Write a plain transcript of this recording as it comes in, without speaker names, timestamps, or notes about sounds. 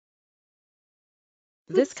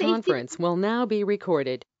Food This safety. conference will now be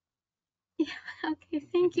recorded. Okay,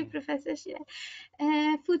 thank you, Professor.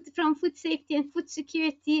 Food safety and food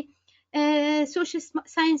security, social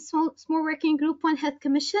science small working group, One Health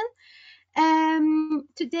Commission.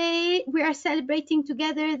 Today we are celebrating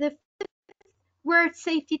together the World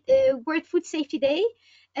Food Safety Day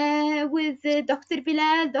with Dr.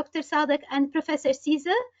 Bilal, Dr. Sadek, and Professor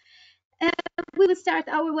Caesar. We will start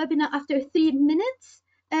our webinar after 3 minutes.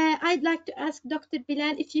 I'd like to ask Dr.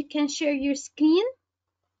 Bilal if you can share your screen.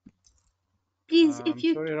 Please, if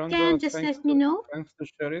you sorry, Randa, can, just let me know. Thanks to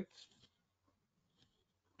share it.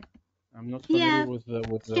 I'm not Yeah, familiar with the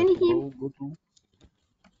can you hear? go to.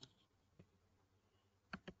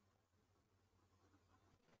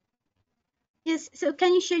 Yes, so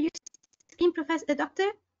can you share your screen, Professor, Doctor?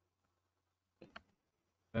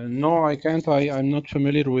 No, I can't. I'm not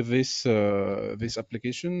familiar with this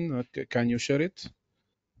application. Can you share it?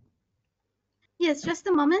 Yes, just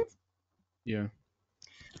a moment. Yeah.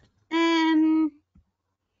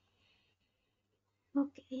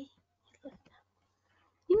 Okay.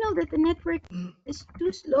 You know that the network is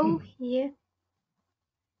too slow here.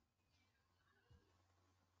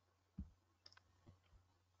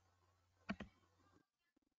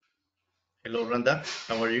 Hello, Randa.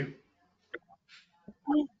 How are you?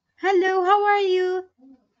 Hello, how are you?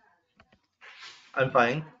 I'm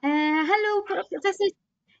fine. Hello, Professor.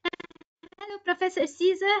 Hello, Professor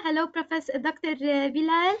Caesar. Hello, Professor Dr.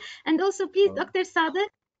 Bilal, and also please, Dr. Sadek.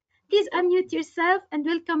 Please unmute yourself and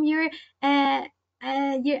welcome your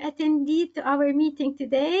attendee to our meeting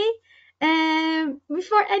today.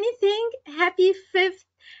 Before anything, happy 5th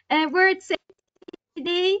World Safety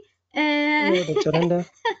Day. Hello, Dr. Randa.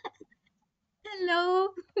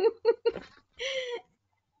 Hello.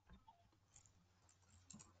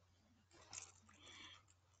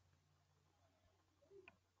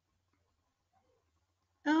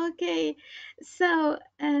 Okay, so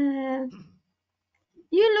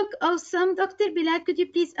you look awesome. Dr. Bilal, could you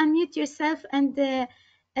please unmute yourself and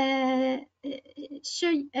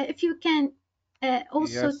show if you can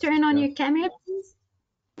also Yes. turn on Yes. your camera, please?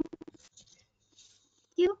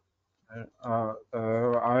 You?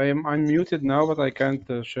 I'm muted now, but I can't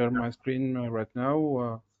share my screen right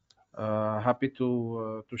now. Happy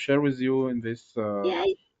to share with you in Yeah.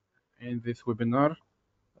 this webinar.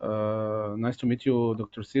 Nice to meet you,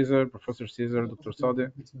 Dr. Caesar, Professor Caesar, Dr.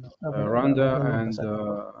 Sadeh, Randa,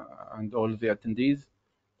 and all the attendees.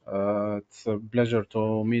 It's a pleasure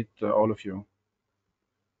to meet all of you.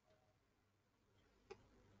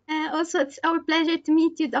 Also, it's our pleasure to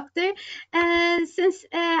meet you, Doctor. Since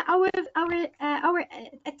our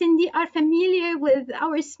attendee are familiar with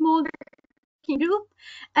our small working group,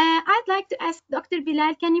 I'd like to ask Dr.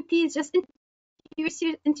 Bilal, can you please just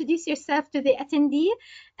introduce yourself to the attendee?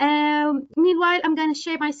 Meanwhile, I'm going to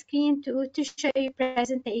share my screen to show you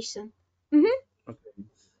presentation.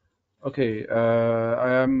 Okay,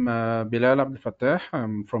 I am Bilal Abdel Fattah.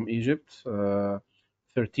 I'm from Egypt.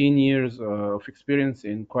 13 years of experience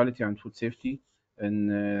in quality and food safety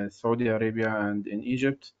in Saudi Arabia and in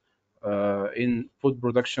Egypt, in food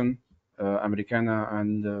production, Americana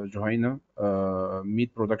and Johaina,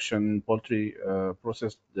 meat production, poultry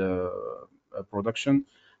processed production,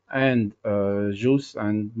 and juice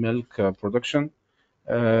and milk production.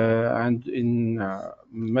 And in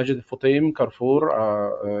Majid Futaim, Carrefour,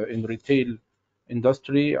 in retail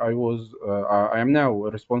industry, I am now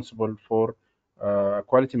responsible for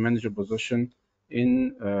quality manager position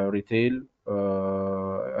in retail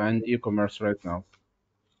and e-commerce right now.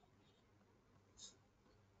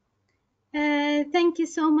 Thank you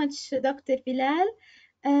so much, Dr. Bilal.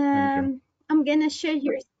 Thank you. I'm gonna share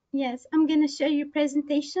your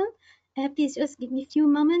presentation. Please just give me a few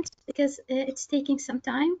moments because it's taking some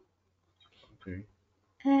time. Okay.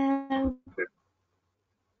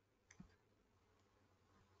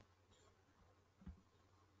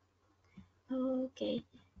 Okay.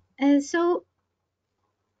 So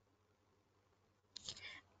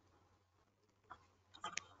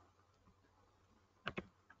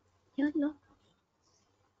yalla.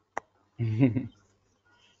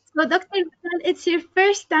 So Dr. Bilal, it's your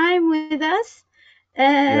first time with us.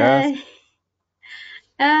 Yes.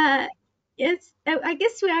 Yes, I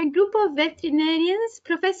guess we are a group of veterinarians.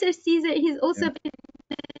 Professor Caesar, he's also a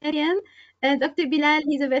veterinarian. Dr. Bilal,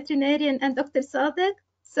 he's a veterinarian, and Dr. Sadek.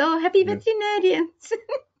 So happy Yes. veterinarians.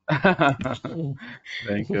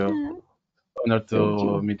 Thank you. Honored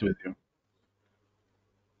to meet with you.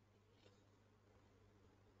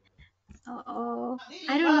 Oh,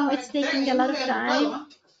 I don't know. It's taking a lot of time.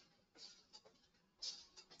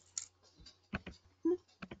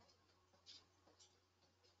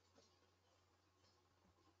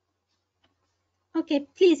 Okay,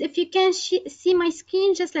 please, if you can see my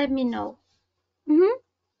screen, just let me know.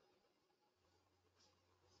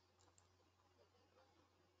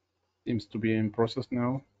 Seems to be in process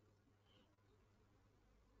now.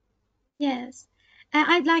 Yes.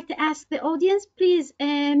 I'd like to ask the audience, please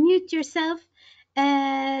mute yourself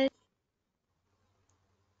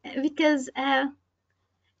because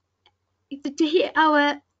to hear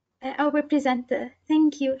our presenter.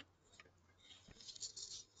 Thank you.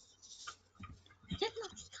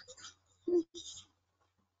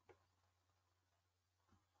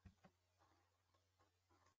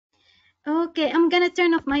 Okay, I'm gonna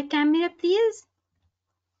turn off my camera, please.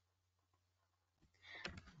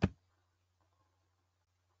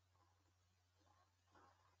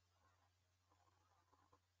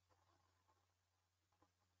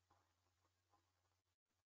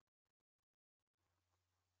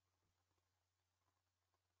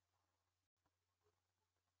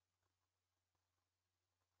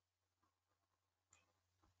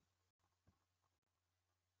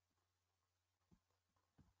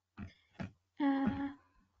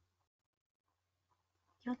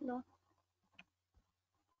 يلا.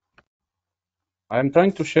 I'm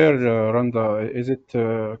trying to share, Randa. Is it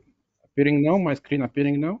appearing now? My screen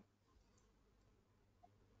appearing now?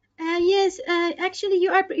 Yes, actually,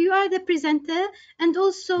 you are the presenter, and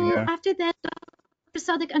also Yeah. after that, Dr.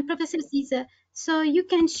 Sadiq and Professor Caesar. So you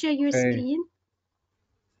can share your Okay. screen.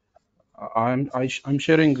 I'm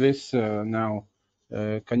sharing this now.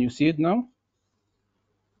 Can you see it now?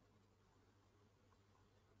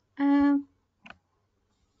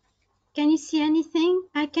 Can you see anything?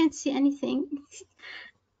 I can't see anything.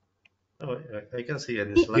 Oh, I can see it.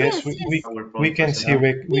 It's like Yes, we PowerPoint can see.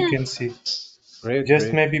 presentation. We Yeah. can see. Great, Just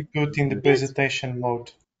great. maybe put in the presentation mode.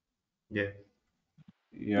 Yeah.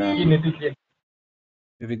 Yeah. Yeah.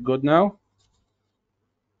 Is it good now?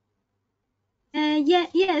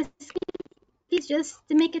 Yes. Please just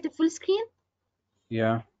make it a full screen.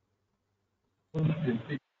 Yeah.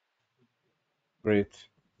 Great.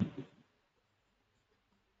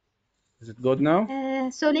 Is it good now?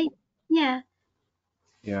 Yeah.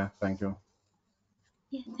 Yeah, thank you.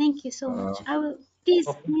 Yeah. Thank you so much. I will please.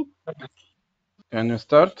 Can you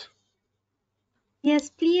start? Yes,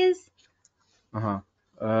 please.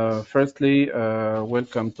 Firstly,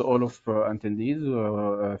 welcome to all of attendees.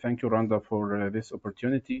 Thank you, Randa, for this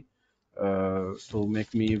opportunity to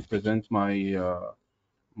make me present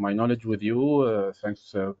my knowledge with you.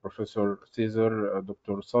 Thanks, Professor Caesar,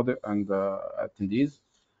 Dr. Sadiq, and attendees.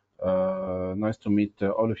 Nice to meet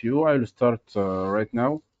all of you. I will start right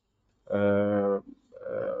now.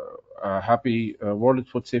 Happy World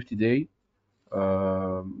Food Safety Day.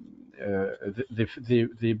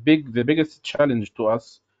 The biggest challenge to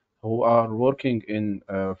us who are working in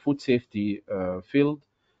food safety field,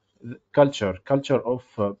 culture of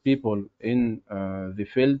people in the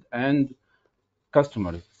field and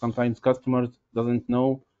customers. Sometimes customers doesn't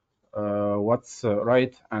know what's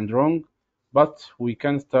right and wrong, but we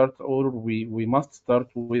can start, or we must start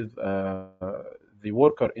with the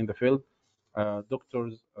worker in the field,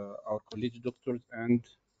 doctors, our college doctors, and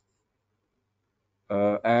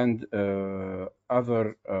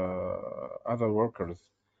other workers.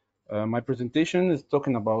 My presentation is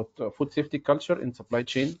talking about food safety culture in supply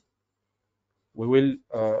chain. We will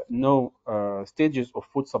know stages of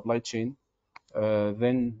food supply chain.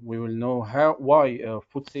 Then we will know why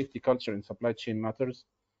food safety culture in supply chain matters.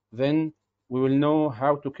 Then we will know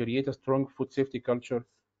how to create a strong food safety culture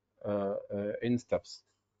in steps.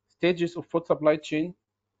 Stages of food supply chain.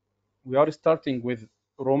 We are starting with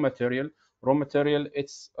raw material. Raw material,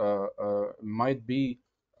 it's might be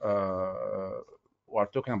we are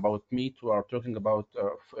talking about meat, we are talking about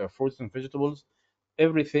fruits and vegetables.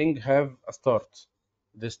 Everything have a start.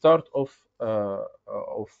 The start of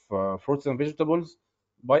fruits and vegetables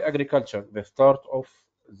by agriculture.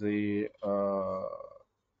 The uh,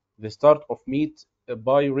 the start of meat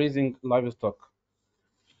by raising livestock.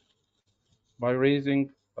 By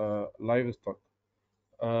raising livestock.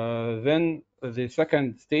 Then the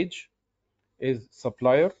second stage is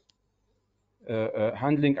supplier,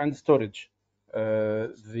 handling and storage. Uh,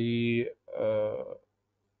 the uh,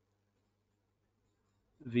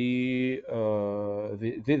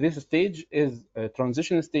 this stage is a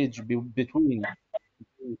transition stage between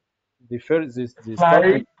the first the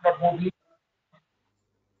starting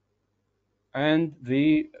and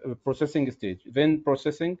the processing stage. Then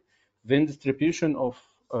processing, then distribution of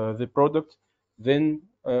the product, then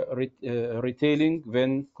retailing,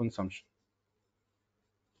 then consumption.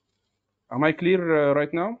 Am I clear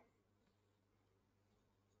right now?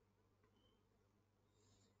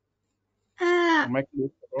 Am I clear?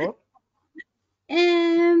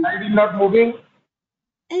 It is not moving.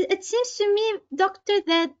 It seems to me, doctor,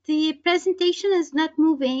 that the presentation is not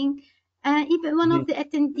moving. Even one of the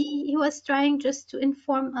attendee, he was trying just to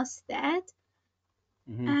inform us that.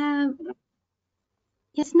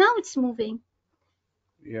 Yes, now it's moving.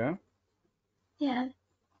 Yeah. Yeah.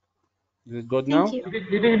 Is it good Thank now? you.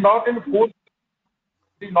 It is not in full.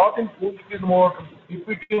 It is not in full. It is mode.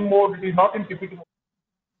 PPT mode. It is not in PPT mode.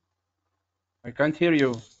 I can't hear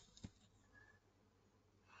you.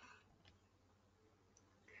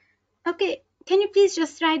 Okay, can you please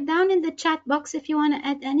just write down in the chat box if you want to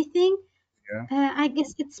add anything? Yeah. I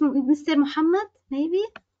guess it's Mr. Muhammad, maybe.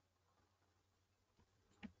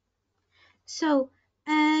 So,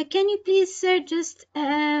 can you please, sir, just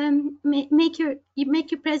make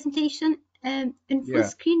your presentation in full Yeah.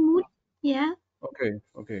 screen mode? Yeah. Okay.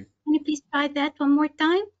 Okay. Can you please try that one more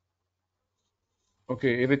time?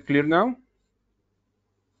 Okay. Is it clear now?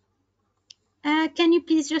 Can you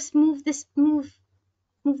please just move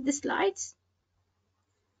the slides?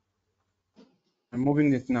 I'm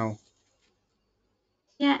moving it now.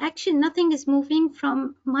 Yeah, actually, nothing is moving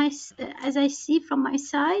from as I see from my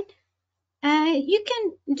side. You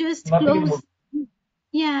can just Nothing is close.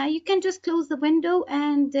 Yeah, you can just close the window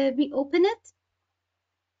and reopen it.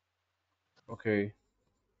 Okay.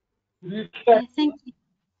 moving. Yeah, thank you.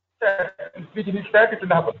 Speak in chat. It will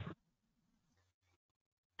happen.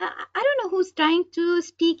 I don't know who's trying to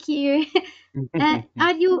speak here.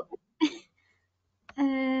 Are you?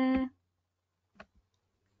 Uh,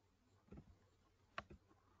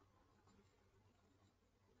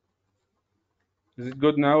 Is it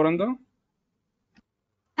good now, Randa?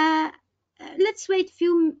 uh, let's wait a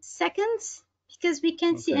few seconds because we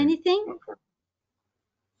can't see Okay. anything.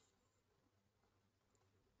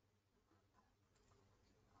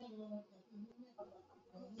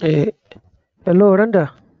 Hello,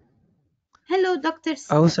 Randa. Hello, Doctor.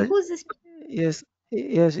 I will Who's this? yes,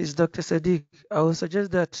 it's Dr. Sadiq. I will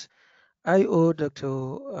suggest that I or Dr.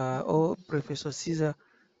 Or Professor Caesar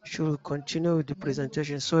should continue with the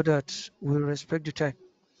presentation so that we respect the time.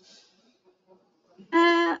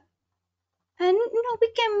 No,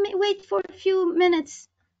 we can wait for a few minutes.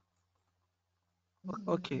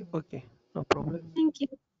 Okay, no problem. Thank you.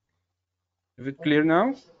 Is it clear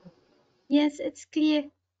now? Yes, it's clear.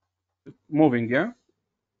 Moving, yeah?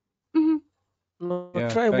 Mm-hmm. No, Yeah,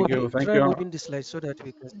 try thank moving, you. Thank you. the slide so that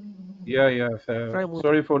we can Yeah, yeah. try moving.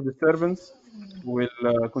 Sorry for disturbance. We'll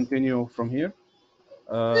continue from here.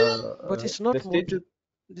 But it's The not stage. moving.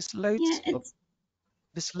 The slides, Yeah,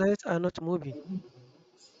 the slides are not moving.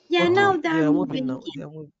 yeah. Okay, Now they they are are moving moving. now. They are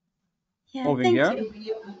moving. Yeah, Moving, thank yeah? you.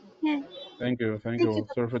 Yeah, Thank you. Thank thank you. you.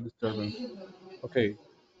 Sorry for disturbance. Okay.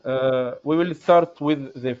 We will start with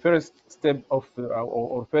the first step of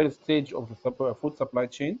or first stage of the food supply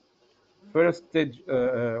chain. First stage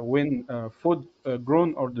when food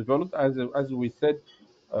grown or developed, as we said,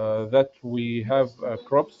 that we have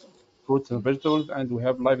crops, fruits and vegetables, and we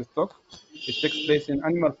have livestock. It takes place in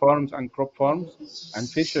animal farms and crop farms and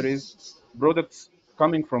fisheries. Products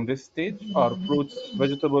coming from this stage are fruits,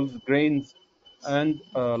 vegetables, grains, and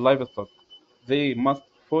livestock. They must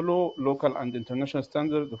follow local and international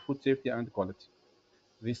standards of food safety and quality.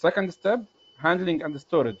 The second step, handling and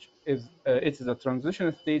storage, is it is a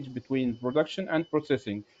transition stage between production and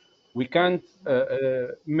processing. We can't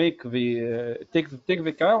make take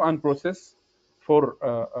the cow and process for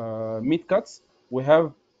meat cuts. We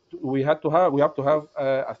have to have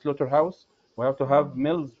a slaughterhouse. We have to have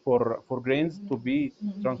mills for grains to be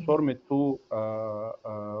transformed to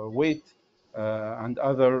weight and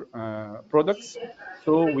other products,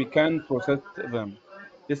 so we can process them.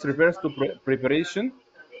 This refers to preparation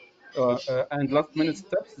and last minute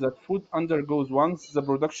steps that food undergoes once the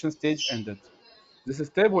production stage ended. This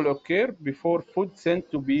step will occur before food sent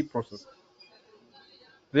to be processed.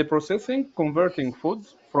 The processing, converting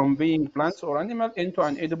foods from being plants or animal into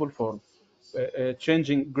an edible form,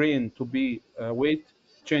 changing grain to be wheat,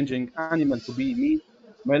 changing animal to be meat,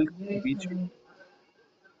 milk to be cheese.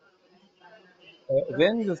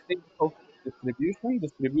 Then the stage of distribution,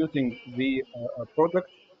 distributing the product.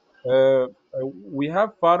 We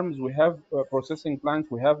have farms, we have processing plants,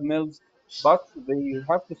 we have mills, but they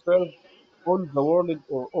have to serve all the world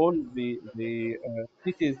or all the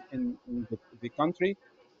cities in the country.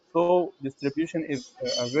 So distribution is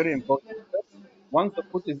a very important step. Once the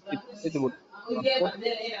food is edible, transported,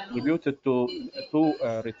 distributed to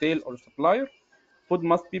retail or supplier, food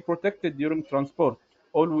must be protected during transport.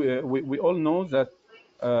 We all know that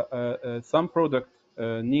some products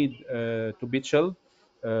need to be chilled,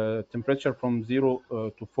 temperature from 0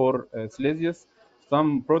 to 4 Celsius.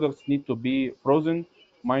 Some products need to be frozen,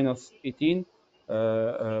 minus 18.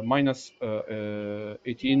 minus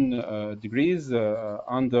 18 degrees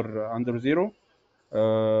under zero.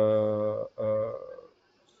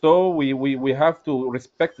 So we have to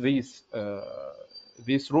respect these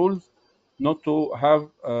rules not to have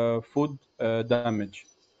food damage.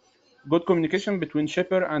 Good communication between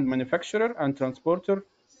shipper and manufacturer and transporter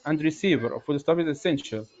and receiver of foodstuff is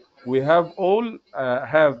essential. We have all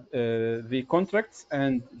have the contracts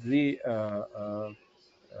and the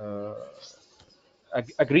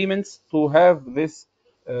agreements to have this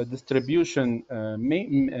distribution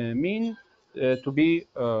mean to be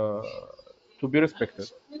respected.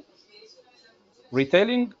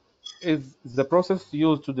 Retailing is the process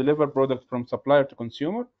used to deliver product from supplier to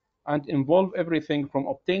consumer and involve everything from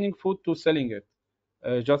obtaining food to selling it,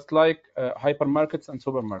 just like hypermarkets and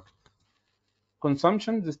supermarkets.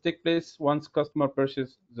 Consumption, this takes place once customer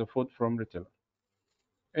purchases the food from retailer.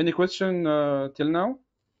 Any question till now?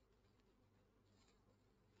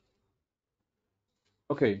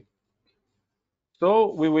 Okay.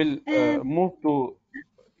 So we will move to,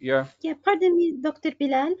 yeah. Yeah, pardon me, Dr.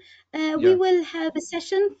 Bilal. We Yeah. will have a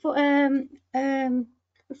session for an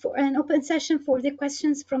open session for the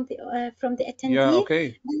questions from the attendee. Yeah,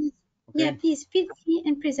 okay. Yeah, Okay. please feel free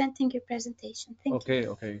in presenting your presentation. Thank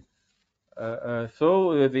you. Okay.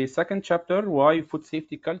 So the second chapter, why food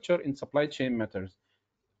safety culture in supply chain matters.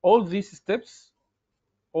 All these steps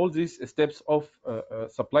of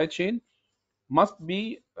supply chain must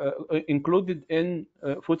be included in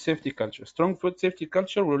food safety culture. Strong food safety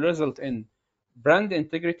culture will result in brand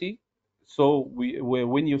integrity. So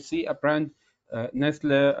when you see a brand,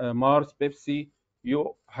 Nestle, Mars, Pepsi,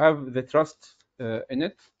 you have the trust in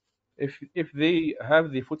it. If they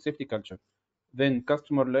have the food safety culture, then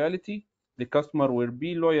customer loyalty, the customer will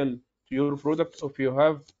be loyal to your product if you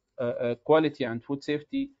have quality and food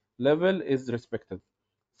safety level is respected.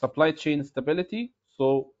 Supply chain stability,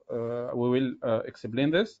 so we will explain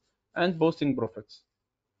this, and boosting profits.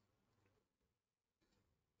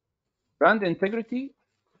 Brand integrity,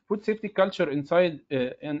 food safety culture inside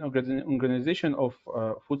an organization of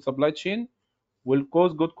food supply chain will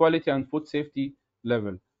cause good quality and food safety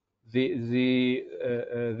level.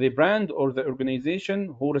 The brand or the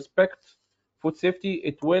organization who respects food safety,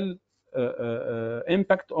 it will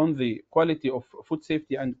impact on the quality of food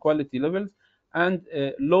safety and quality levels and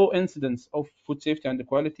low incidence of food safety and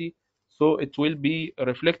quality. So it will be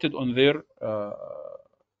reflected on their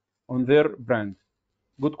brand.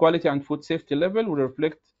 Good quality and food safety level will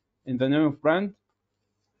reflect in the name of brand.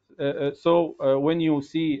 So when you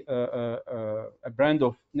see a brand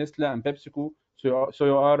of Nestle and PepsiCo, so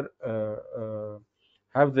you are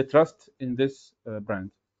have the trust in this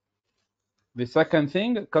brand. The second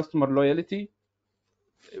thing, customer loyalty.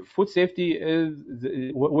 Food safety is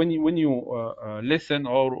when you listen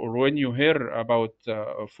or when you hear about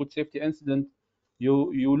food safety incident,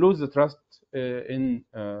 you lose the trust in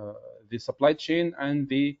the supply chain and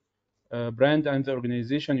the brand and the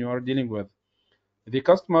organization you are dealing with. The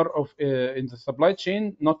customer of in the supply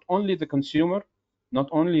chain, not only the consumer, not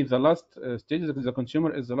only the last stage, the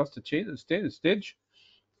consumer is the last stage.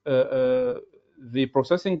 The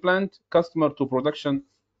processing plant, customer to production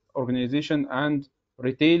organization, and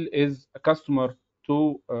retail is a customer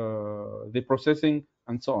to the processing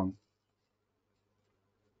and so on.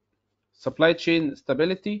 Supply chain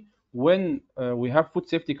stability, when we have food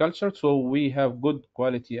safety culture, so we have good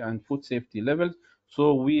quality and food safety levels,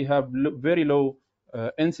 so we have very low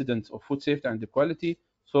incidence of food safety and the quality,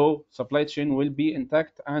 so supply chain will be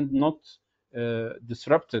intact and not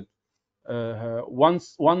disrupted.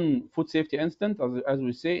 Once one food safety incident, as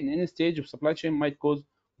we say, in any stage of supply chain might cause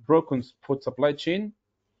broken food supply chain.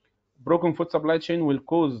 Broken food supply chain will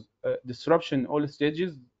cause disruption in all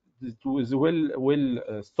stages. It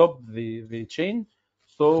will stop the chain,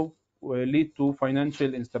 so will lead to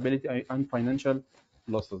financial instability and financial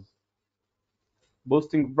losses.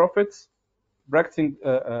 Boosting profits, practicing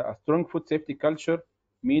a strong food safety culture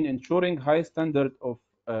mean ensuring high standard of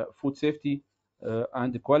food safety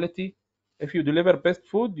and quality. If you deliver best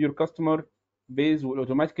food, your customer base will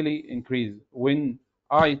automatically increase. When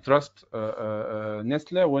I trust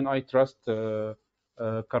Nestle, when I trust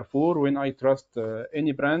Carrefour, when I trust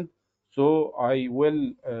any brand, so I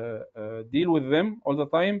will deal with them all the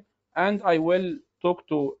time, and I will talk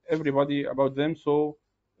to everybody about them. So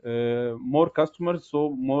more customers, so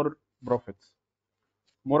more profits.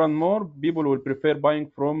 More and more people will prefer buying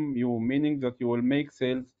from you, meaning that you will make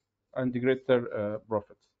sales and greater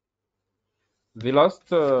profits. The last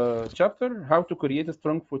chapter, how to create a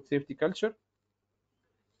strong food safety culture.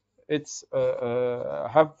 It's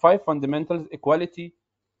have 5 fundamentals: equality,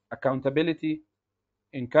 accountability,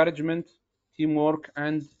 encouragement, teamwork,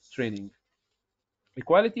 and training.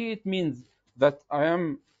 Equality, it means that I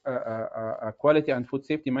am a quality and food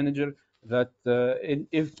safety manager, that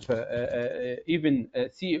if even a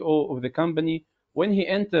CEO of the company, when he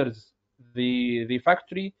enters the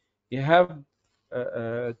factory, he have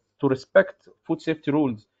to respect food safety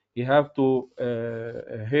rules. He have to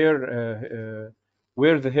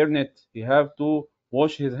wear the hairnet. He have to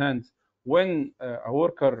wash his hands. When a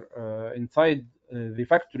worker inside the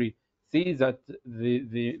factory sees that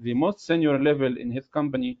the most senior level in his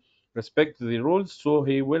company respect the rules, so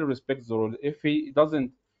he will respect the rule. If he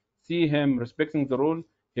doesn't see him respecting the rule,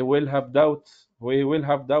 he will have doubts. He will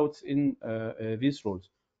have doubts in these rules.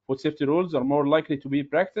 Food safety rules are more likely to be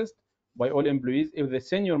practiced by all employees if the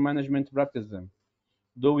senior management practice them.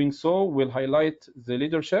 Doing so will highlight the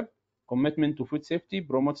leadership commitment to food safety,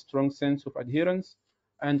 promote strong sense of adherence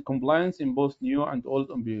and compliance in both new and old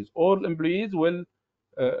employees. All employees will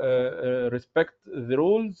respect the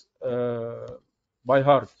rules by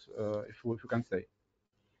heart, if you can say.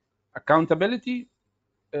 Accountability,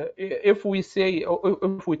 if we say,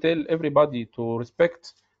 if we tell everybody to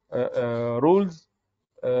respect rules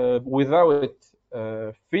without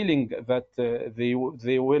feeling that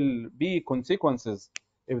they will be consequences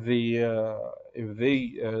if they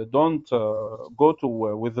don't go to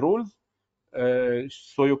with rules,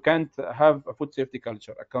 so you can't have a food safety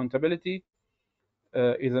culture. Accountability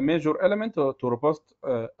is a major element to robust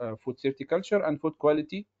food safety culture, and food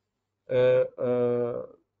quality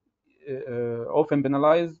often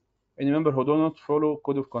penalize any member who do not follow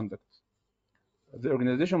code of conduct. The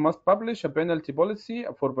organization must publish a penalty policy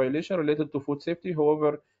for violation related to food safety.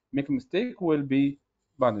 Whoever make a mistake will be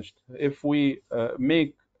punished. If we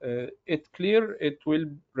make it clear, it will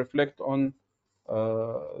reflect on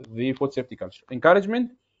the food safety culture.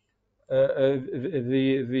 Encouragement,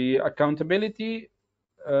 the accountability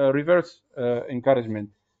reverse encouragement.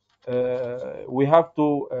 We have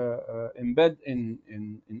to embed in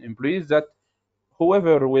employees that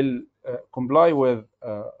whoever will comply with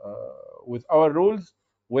our rules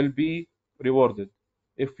will be rewarded.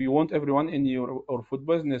 If you want everyone in your or food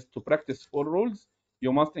business to practice all rules,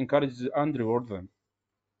 you must encourage and reward them.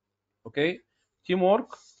 Okay,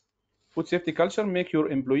 teamwork, food safety culture make your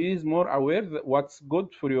employees more aware that what's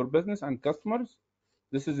good for your business and customers.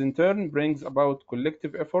 This is in turn brings about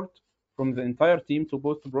collective effort from the entire team to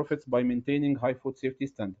boost profits by maintaining high food safety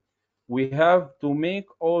standards. We have to make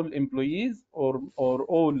all employees or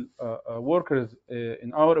all workers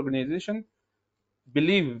in our organization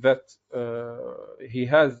believe that he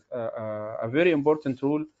has a very important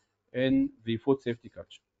role in the food safety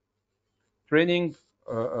culture. Training,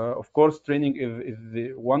 of course, training is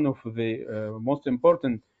one of the most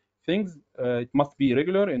important things. It must be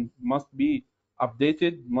regular and must be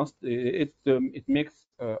updated. It makes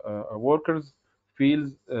workers feel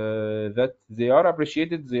that they are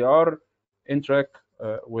appreciated, they are in track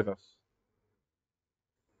with us.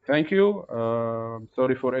 Thank you.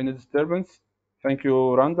 Sorry for any disturbance. Thank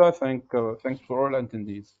you, Randa. Thanks for all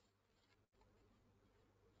attendees.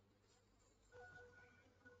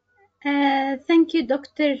 Thank you,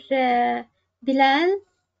 Dr. Bilal.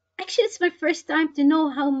 Actually, it's my first time to know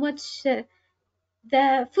how much the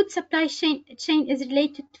food supply chain is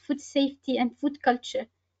related to food safety and food culture.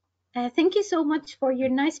 Thank you so much for your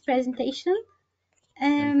nice presentation.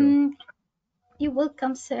 Thank you. You're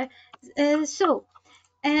welcome, sir. We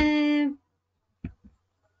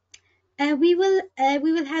will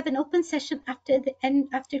have an open session after the end,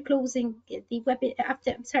 after closing the webinar,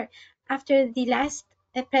 after the last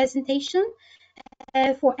presentation,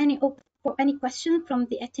 for any question from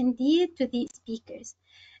the attendee to the speakers.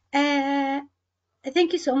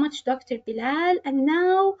 Thank you so much, Dr. Bilal. And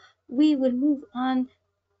now we will move on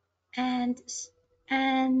and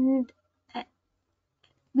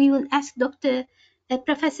we will ask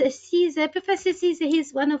Professor Cesar. Professor Cesar,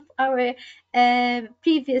 he's one of our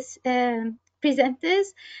previous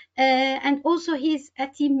presenters, and also he's a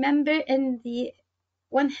team member in the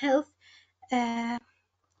One Health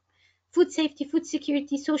Food Safety, Food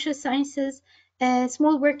Security, Social Sciences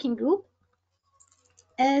small working group.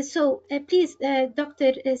 So please,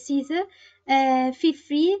 Dr. Cesar, feel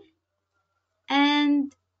free,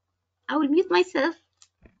 and I will mute myself.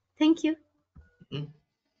 Thank you.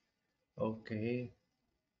 Okay.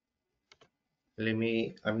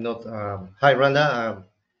 I'm not, hi Randa,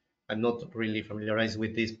 I'm not really familiarized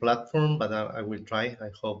with this platform, but I will try. I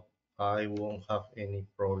hope I won't have any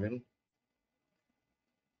problem.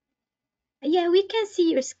 Yeah, we can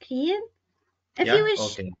see your screen. If Yeah? you wish,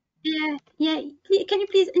 Okay. yeah. Can you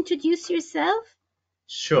please introduce yourself?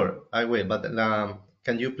 Sure, I will. But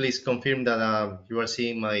can you please confirm that you are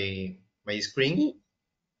seeing my my screen, my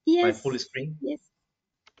Yes, full screen?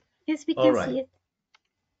 yes, we All can right. see it.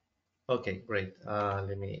 Okay, great.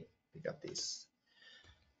 Let me pick up this.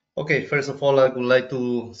 Okay, first of all, I would like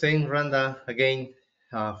to thank Randa again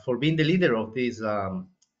for being the leader of this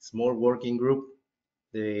small working group,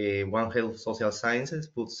 the One Health Social Sciences,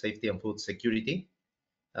 Food Safety and Food Security.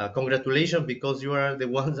 Congratulations, because you are the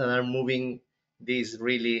ones that are moving this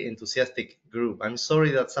really enthusiastic group. I'm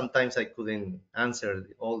sorry that sometimes I couldn't answer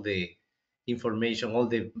all the information, all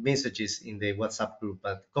the messages in the WhatsApp group,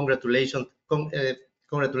 but congratulations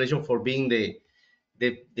for being the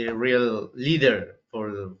real leader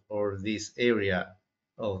for this area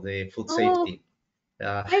of the food Oh, safety.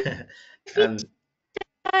 Uh, I feel and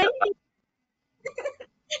shy.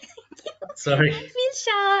 sorry, I feel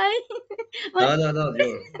shy. But no,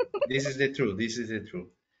 this is the truth. This is the truth.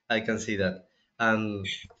 I can see that. And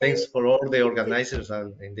thanks for all the organizers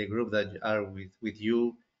and in the group that are with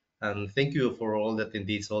you. And thank you for all the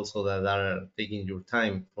attendees also that are taking your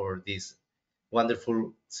time for this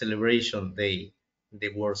wonderful celebration day, the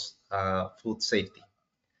world's food safety.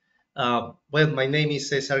 Well, my name is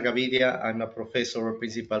Cesar Gavidia. I'm a professor,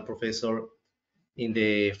 principal professor in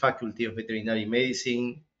the Faculty of Veterinary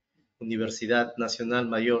Medicine, Universidad Nacional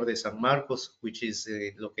Mayor de San Marcos, which is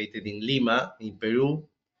located in Lima, in Peru,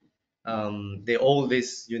 the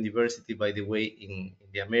oldest university, by the way, in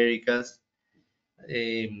the Americas.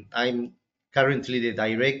 I'm currently the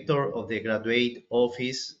director of the graduate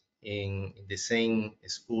office in the same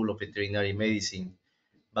School of Veterinary Medicine,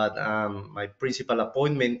 but my principal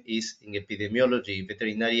appointment is in epidemiology,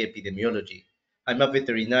 veterinary epidemiology. I'm a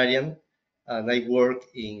veterinarian and I work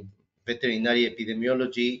in veterinary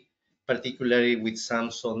epidemiology, particularly with some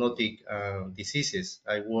zoonotic diseases.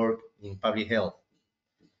 I work in public health.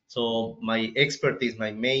 So my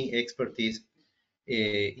main expertise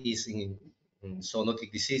is in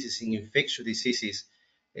zoonotic diseases, in infectious diseases,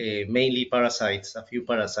 mainly parasites, a few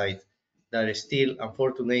parasites that are still,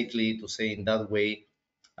 unfortunately, to say in that way,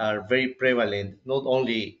 are very prevalent, not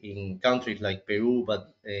only in countries like Peru,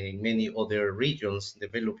 but in many other regions,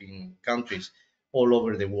 developing countries all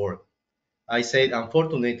over the world. I said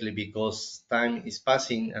unfortunately because time is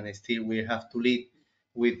passing and still we have to live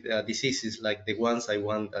with diseases like the ones I'm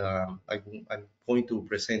going to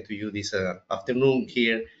present to you this afternoon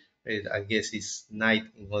here. I guess it's night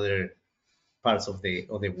in other parts of the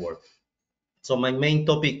world. So my main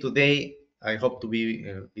topic today, I hope to be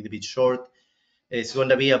a little bit short. It's going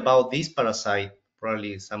to be about this parasite.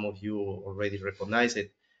 Probably some of you already recognize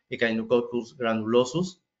it, Echinococcus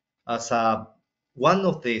granulosus, as one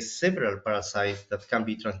of the several parasites that can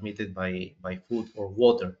be transmitted by food or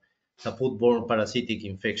water. It's a foodborne parasitic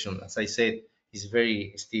infection. As I said, is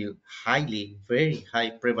very still very high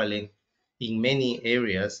prevalent in many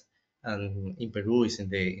areas, and in Peru is in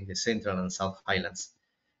the central and south highlands.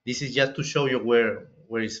 This is just to show you where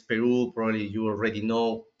is Peru. Probably you already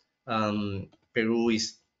know. Peru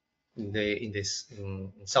is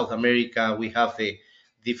in South America. We have the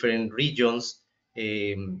different regions,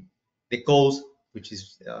 the coast, which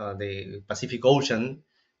is the Pacific Ocean.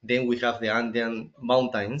 Then we have the Andean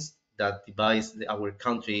mountains that divides our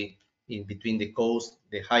country in between the coast,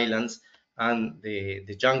 the highlands, and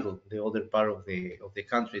the jungle, the other part of the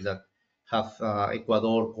country that have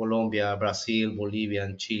Ecuador, Colombia, Brazil, Bolivia,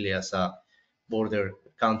 and Chile as border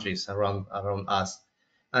countries around us.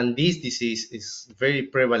 And this disease is very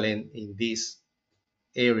prevalent in this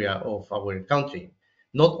area of our country.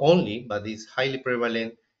 Not only, but it's highly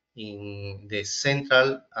prevalent in the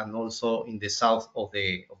central and also in the south of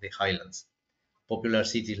the highlands. Popular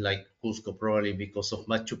cities like Cusco, probably because of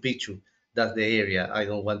Machu Picchu. That's the area. I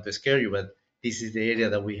don't want to scare you, but this is the area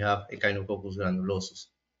that we have Echinococcus granulosus.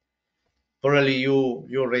 Probably you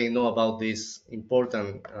already know about this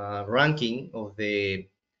important ranking of the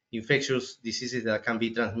infectious diseases that can be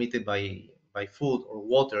transmitted by food or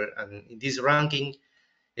water. And in this ranking,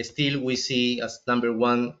 still we see as number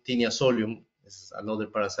one Tinea solium. This is another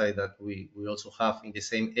parasite that we also have in the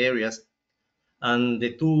same areas. And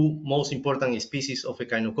the two most important species of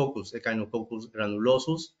Echinococcus, Echinococcus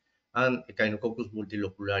granulosus and Echinococcus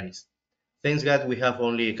multilocularis. Thanks God we have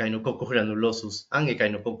only Echinococcus granulosus and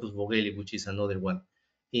Echinococcus vogeli, which is another one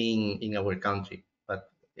in our country. But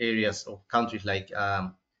areas of countries like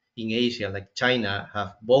in Asia, like China,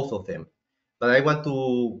 have both of them. But I want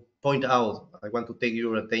to point out, I want to take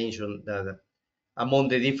your attention that among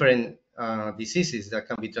the different diseases that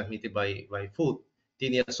can be transmitted by food,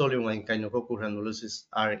 Tinea solium and Echinococcus granulosus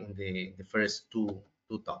are in the first two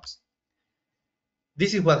tops.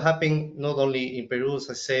 This is what happened not only in Peru, as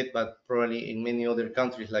I said, but probably in many other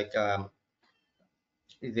countries like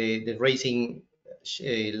the raising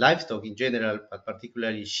livestock in general, but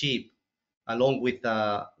particularly sheep, along with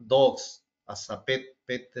dogs as a pet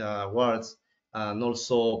wards, and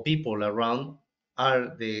also people around,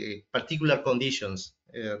 are the particular conditions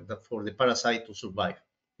for the parasite to survive.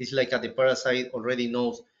 It's like the parasite already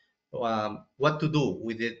knows what to do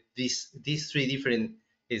with these three different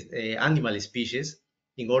animal species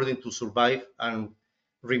in order to survive and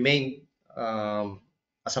remain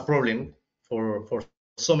as a problem for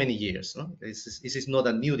so many years. No? This is not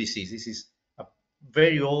a new disease. This is a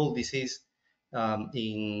very old disease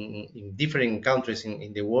in different countries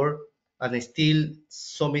in the world, and still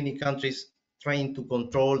so many countries trying to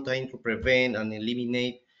control, trying to prevent and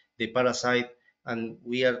eliminate the parasite. And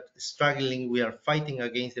we are struggling, we are fighting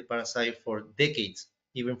against the parasite for decades,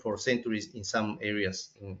 even for centuries in some areas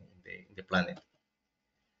in the planet.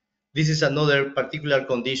 This is another particular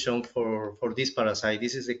condition for this parasite.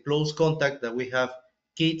 This is a close contact that we have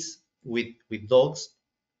kids with dogs,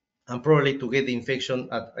 and probably to get the infection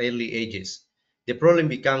at early ages. The problem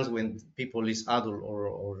becomes when people is adult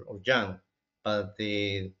or young, but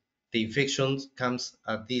the infection comes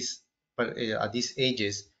at these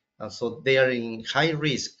ages, and so they are in high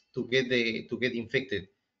risk to get infected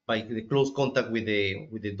by the close contact with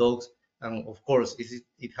the dogs. And of course,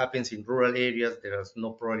 it happens in rural areas. There is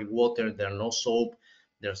no probably water, there are no soap,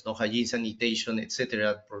 there's no hygiene, sanitation,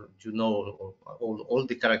 etc. You know all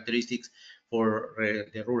the characteristics for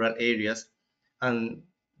the rural areas. And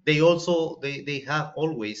they have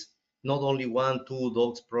always not only one, two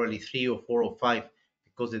dogs, probably three or four or five,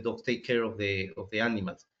 because the dogs take care of the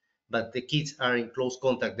animals. But the kids are in close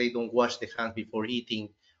contact. They don't wash their hands before eating,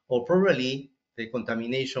 or probably the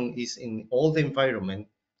contamination is in all the environment.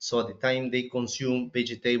 So at the time they consume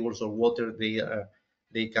vegetables or water,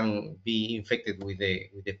 they can be infected with the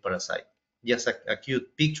parasite. Just a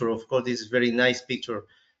cute picture. Of course, this is very nice picture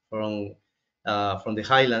from the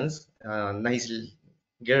highlands, nice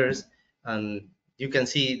girls, and you can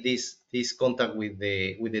see this contact with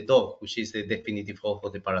the dog, which is the definitive host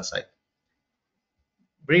of the parasite.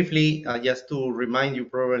 Briefly, just to remind you,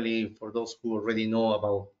 probably for those who already know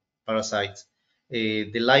about parasites,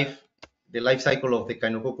 the life cycle of the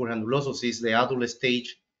Cainococcus granulosus is the adult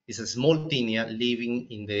stage is a small tinea living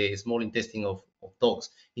in the small intestine of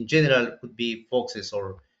dogs. In general, it could be foxes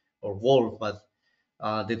or wolf, but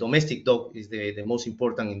the domestic dog is the most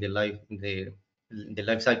important in the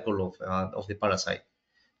life cycle of the parasite.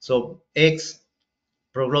 So eggs,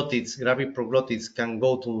 proglottids, gravid proglottids can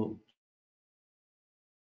go to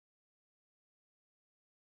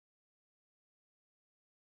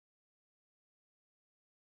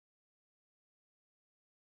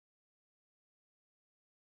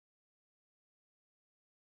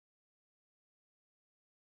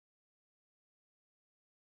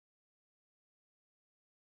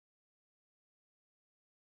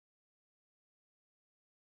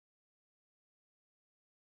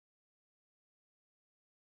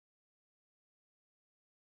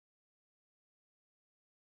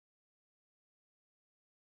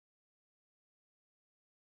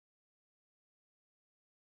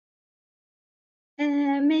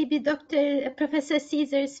Maybe Professor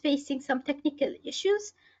Caesar is facing some technical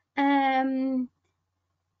issues.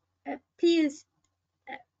 Please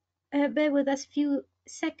bear with us few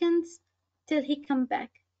seconds till he come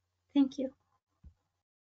back. Thank you.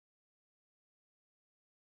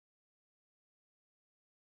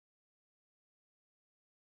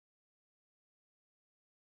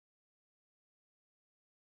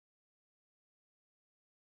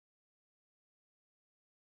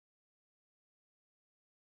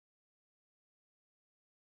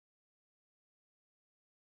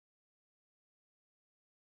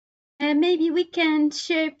 Maybe we can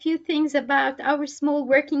share a few things about our small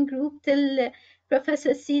working group till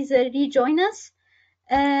Professor Caesar rejoin us.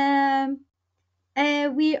 We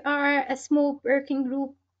are a small working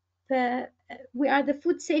group. We are the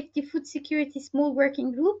Food Safety, Food Security Small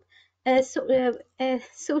Working Group,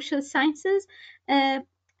 Social Sciences.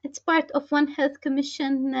 It's part of One Health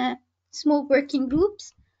Commission small working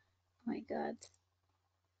groups. Oh my God.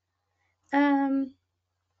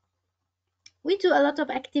 We do a lot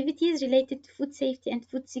of activities related to food safety and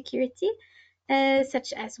food security,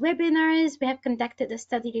 such as webinars. We have conducted a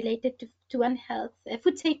study related to One Health,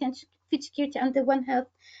 food safety and food security under One Health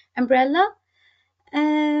umbrella.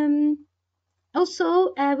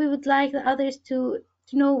 Also, we would like the others to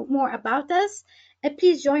know more about us.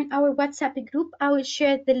 Please join our WhatsApp group. I will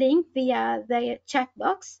share the link via the chat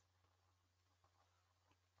box.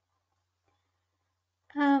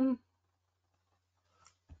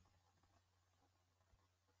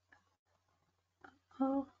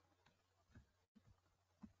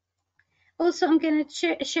 Also, I'm going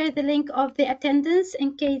to share the link of the attendance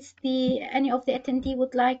in case any of the attendee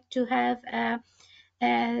would like to have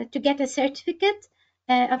to get a certificate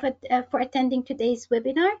for attending today's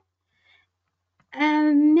webinar.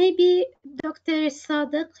 Maybe Dr.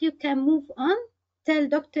 Sadiq, you can move on. Tell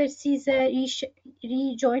Dr. Caesar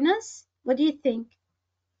rejoin us. What do you think?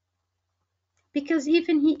 Because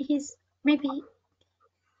even he's maybe.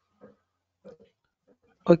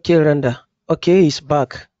 Okay, Randa. Okay, he's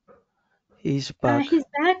back. He's back. He's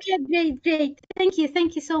back. Great, great.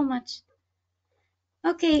 Thank you so much.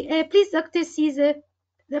 Okay, please, Dr. Caesar,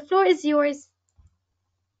 the floor is yours.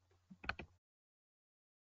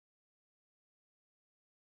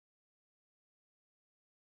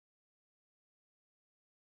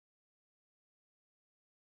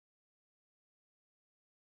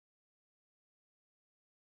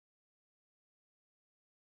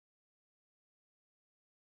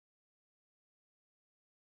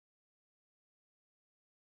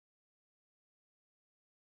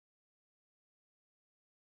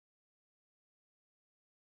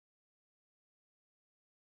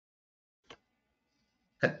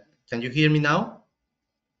 Can you hear me now,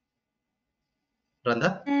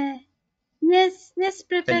 Randa? Yes, Can you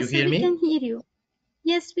Professor, hear we can me? hear you.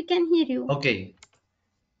 Yes, we can hear you. Okay.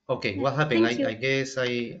 Okay. What happened? Thank you. I guess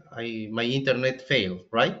my internet failed,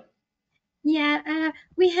 right? Yeah,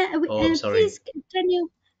 we have. Oh, sorry. Please,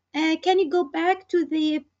 can you go back to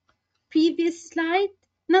the previous slide?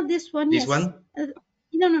 Not this one. This Yes. one?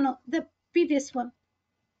 No. The previous one.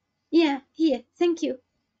 Yeah, here. Thank you.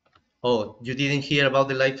 Oh, you didn't hear about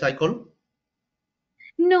the life cycle?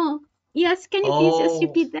 No. Yes. Can you please just Oh,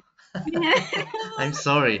 repeat that? Yeah. I'm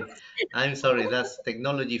sorry. I'm sorry. That's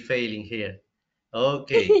technology failing here.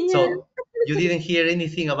 Okay. Yeah. So you didn't hear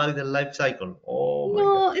anything about the life cycle. Oh my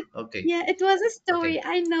God. No. Okay. Yeah, it was a Okay. story.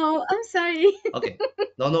 I know. I'm sorry. Okay.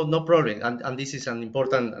 No problem. And this is an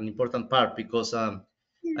important part because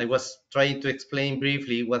I was trying to explain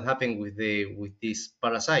briefly what happened with this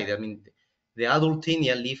parasite. I mean, the adult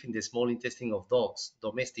tinea live in the small intestine of dogs,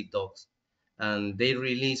 domestic dogs, and they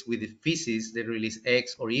release with the feces. They release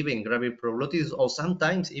eggs or even graviproblotis, or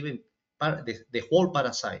sometimes even the whole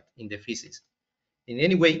parasite in the feces. In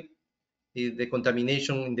any way, the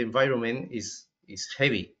contamination in the environment is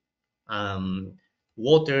heavy. Um,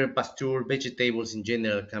 Water, pasture, vegetables in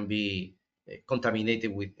general can be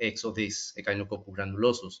contaminated with eggs of this Echinococcus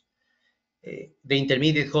granulosus. The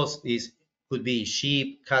intermediate host could be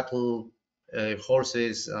sheep, cattle,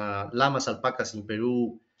 horses, llamas, alpacas in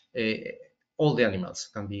Peru. Uh, all the animals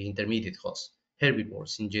can be intermediate hosts,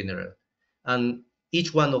 herbivores in general. And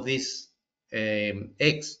each one of these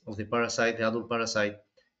eggs of the parasite, the adult parasite,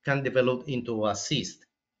 can develop into a cyst,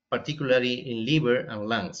 particularly in liver and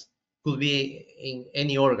lungs. Could be in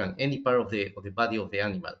any organ, any part of the body of the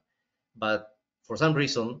animal. But for some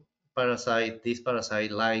reason, this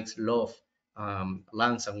parasite likes, love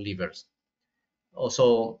lungs and livers.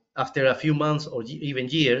 Also, after a few months or even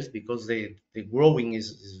years, because the growing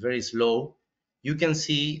is very slow, you can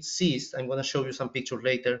see cysts. I'm going to show you some pictures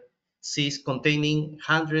later. Cysts containing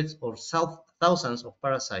hundreds or thousands of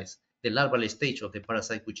parasites, the larval stage of the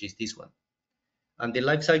parasite, which is this one. And the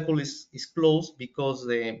life cycle is closed because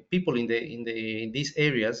the people in these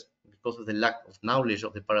areas, because of the lack of knowledge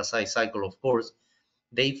of the parasite cycle, of course,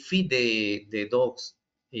 they feed the dogs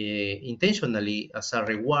intentionally as a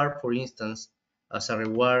reward, for instance, as a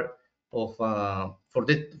reward of for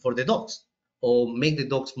the dogs, or make the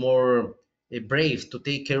dogs more brave to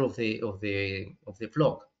take care of the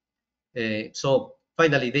flock. So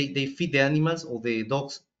finally, they feed the animals, or the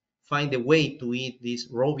dogs find a way to eat this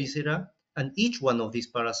raw viscera, and each one of these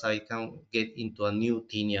parasites can get into a new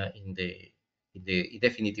tinea in the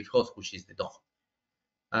definitive host, which is the dog.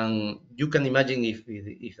 And you can imagine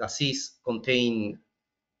if a cyst contain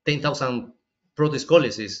 10,000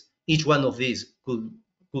 protoscoleces, each one of these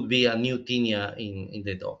could be a new tinea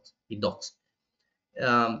in dogs.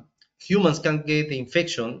 Um, Humans can get the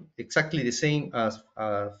infection exactly the same as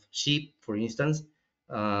sheep, for instance,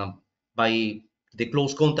 by the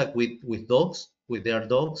close contact with dogs, with their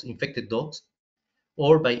dogs, infected dogs,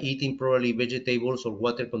 or by eating probably vegetables or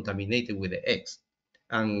water contaminated with the eggs.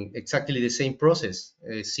 And exactly the same process,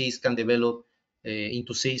 cysts can develop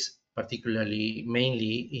into cysts, particularly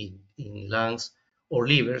mainly in lungs or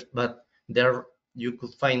livers, but there you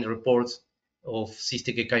could find reports of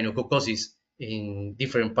cystic echinococcosis in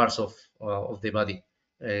different parts of the body,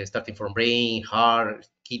 starting from brain, heart,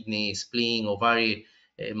 kidney, spleen, ovary,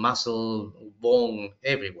 muscle, bone,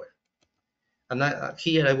 everywhere. And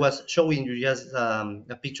here I was showing you just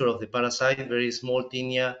a picture of the parasite, very small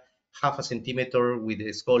tinea, half a centimeter with the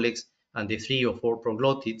scolex and the 3 or 4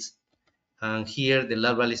 proglottids. and here the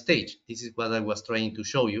larval stage. This is what I was trying to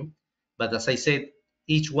show you. But as I said,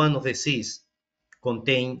 each one of the cysts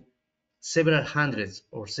contain several hundreds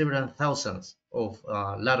or several thousands of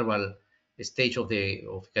larval stage of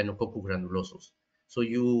Echinococcus granulosus. So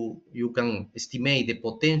you can estimate the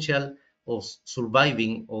potential of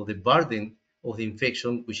surviving or the burden of the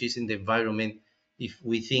infection which is in the environment. If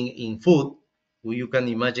we think in food, you can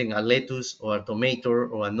imagine a lettuce or a tomato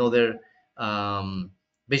or another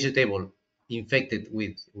vegetable infected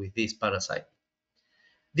with this parasite.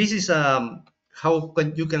 This is how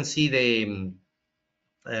you can see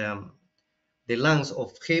um, the lungs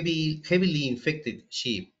of heavily infected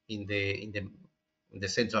sheep in the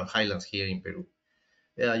central highlands here in Peru.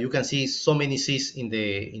 You can see so many cysts in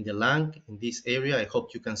the lung in this area. I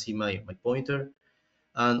hope you can see my pointer,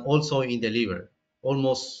 and also in the liver.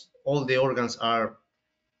 Almost all the organs are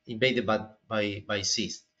invaded by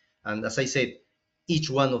cysts. And as I said,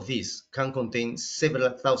 each one of these can contain several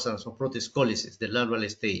thousands of protoscoleces, the larval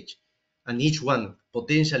stage, and each one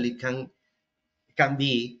potentially can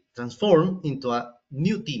be transformed into a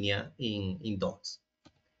neutenia in dogs.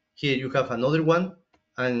 Here you have another one,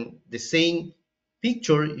 and the same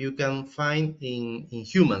picture you can find in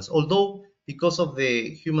humans. Although because of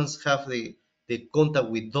the humans have the contact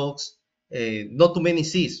with dogs, not too many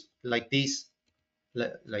cysts like this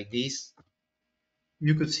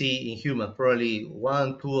you could see in human, probably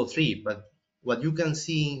one, two, or three. But what you can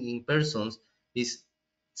see in persons is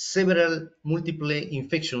several multiple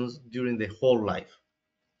infections during the whole life.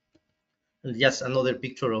 Just another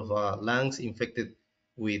picture of lungs infected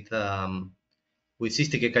with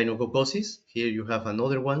cystic echinococcosis. Here you have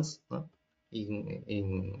another ones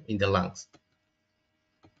in the lungs.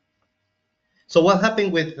 So what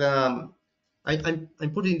happened with I'm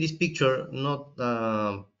putting this picture not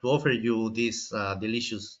to offer you this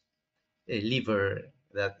delicious liver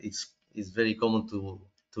that is very common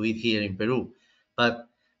to eat here in Peru, but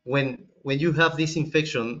when you have this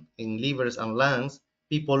infection in livers and lungs,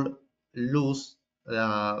 people lose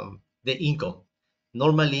the income.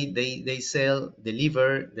 Normally they sell the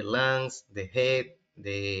liver, the lungs, the head,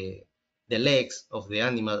 the legs of the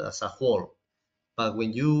animal as a whole. But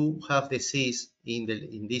when you have the cyst in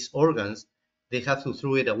these organs, they have to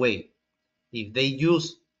throw it away. If they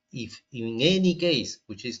use, if in any case,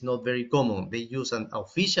 which is not very common, they use an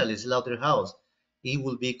official slaughterhouse, it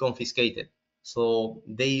will be confiscated. So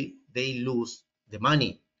they lose the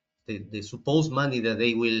money, the supposed money that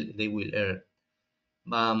they will earn.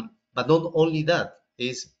 But not only that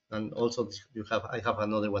is, and also I have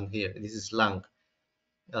another one here. This is lamb.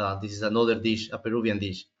 This is another dish, a Peruvian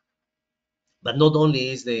dish. But not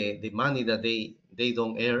only is the money that they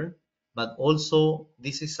don't earn, but also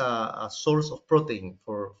this is a source of protein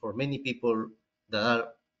for many people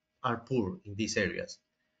that are poor in these areas.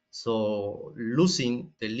 So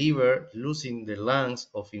losing the liver, losing the lungs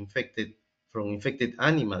of infected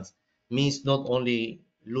animals means not only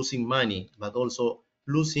losing money, but also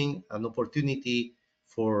losing an opportunity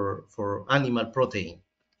for animal protein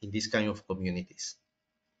in these kind of communities.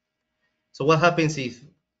 So what happens if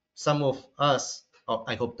some of us, oh,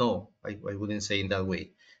 I hope no, I wouldn't say in that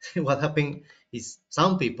way. What happens is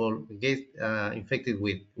some people get infected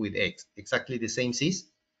with eggs, exactly the same cyst.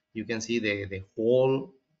 You can see the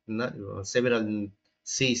whole, several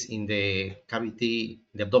cysts in the cavity,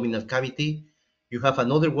 the abdominal cavity. You have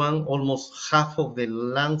another one, almost half of the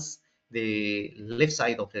lungs, the left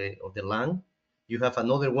side of the lung. You have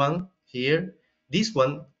another one here. This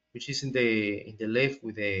one, which is in the left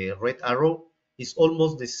with the red arrow, is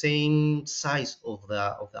almost the same size of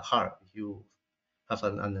the heart. If you have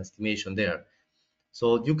an estimation there,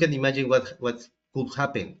 so you can imagine what could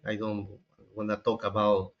happen. I don't want to talk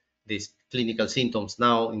about these clinical symptoms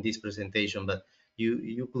now in this presentation, but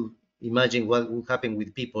you could imagine what would happen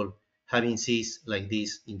with people having cysts like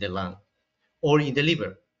this in the lung or in the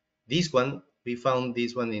liver. This one, we found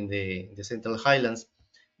this one in the Central Highlands,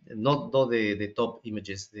 not the top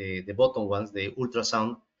images, the bottom ones, the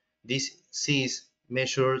ultrasound. This cyst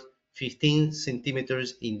measured 15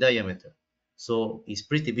 centimeters in diameter. So it's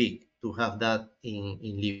pretty big to have that in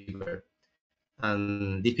liver.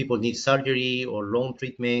 And these people need surgery or long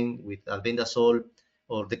treatment with albendazole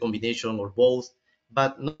or the combination or both.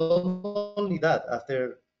 But not only that,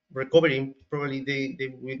 after recovering, probably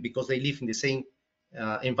they will, because they live in the same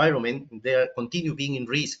environment, they are continue being in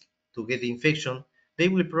risk to get the infection. They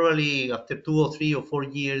will probably, after 2 or 3 or 4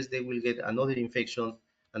 years, they will get another infection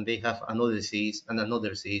and they have another disease and another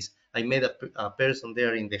disease. I met a person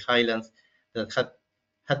there in the highlands that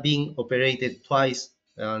had been operated twice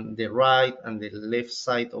on the right and the left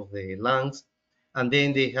side of the lungs, and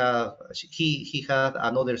then he had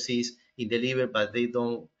another cyst in the liver, but they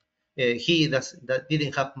don't. That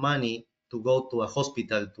didn't have money to go to a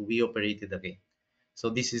hospital to be operated again. So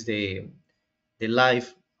this is the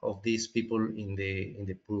life of these people in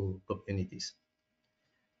the poor communities.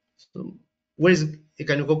 So where is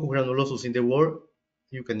Echinococcus granulosus in the world?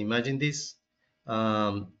 You can imagine this.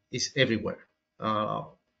 It's everywhere. Uh,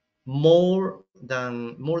 more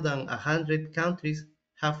than 100 countries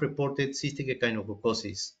have reported cystic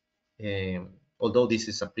echinococcosis. Although this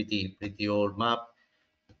is a pretty old map,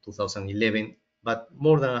 2011, but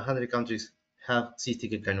more than 100 countries have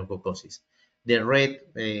cystic echinococcosis.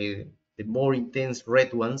 The more intense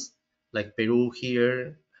red ones, like Peru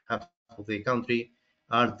here, half of the country,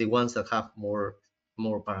 are the ones that have more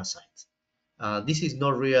parasites. This is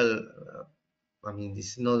not real.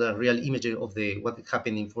 This is not a real image of what is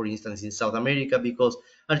happening, for instance, in South America, because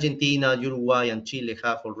Argentina, Uruguay, and Chile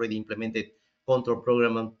have already implemented control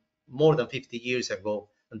program more than 50 years ago,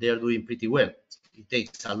 and they are doing pretty well. It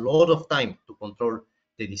takes a lot of time to control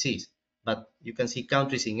the disease, but you can see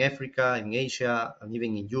countries in Africa, in Asia, and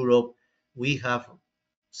even in Europe, we have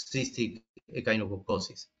cystic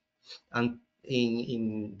echinococcosis. And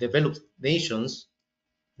in developed nations,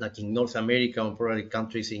 like in North America and probably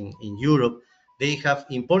countries in Europe, they have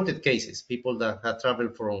imported cases, people that have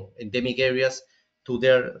traveled from endemic areas to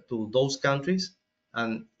those countries,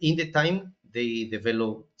 and in the time they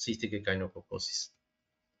develop cystic echinococcosis.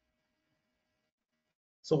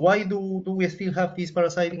 So why do we still have this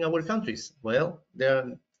parasite in our countries? Well,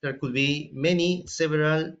 there could be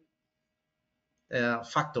several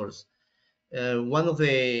factors. One of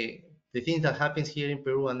the things that happens here in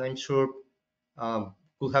Peru, and I'm sure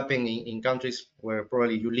could happen in countries where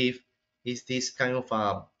probably you live, is this kind of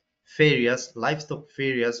ferias, livestock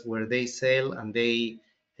ferias, where they sell and they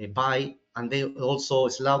buy, and they also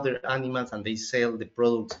slaughter animals and they sell the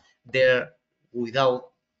products there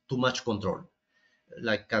without too much control.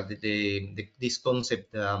 Like this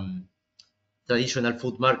concept, traditional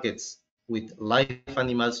food markets with live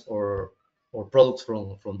animals or products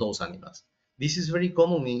from those animals. This is very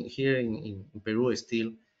common here in Peru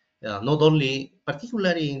still, not only,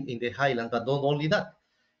 particularly in the highlands, but not only that.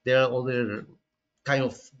 There are other kind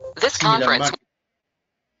of similar markets.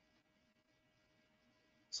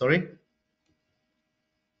 Sorry?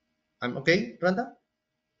 I'm okay, Randa?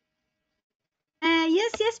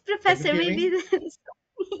 Yes, Professor. Maybe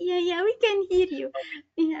yeah, we can hear you.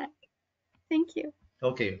 Yeah, thank you.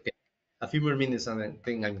 Okay. A few more minutes and I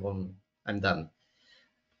think I'm done.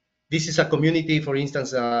 This is a community, for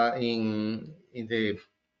instance, in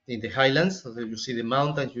the highlands. So you see the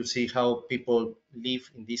mountains, you see how people live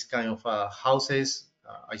in these kind of houses,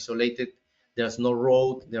 isolated. There's no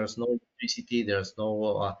road, there's no electricity, there's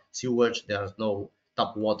no sewage, there's no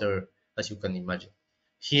tap water, as you can imagine.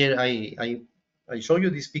 Here, I show you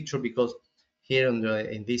this picture because here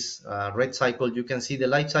in this red cycle, you can see the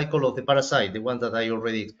life cycle of the parasite, the one that I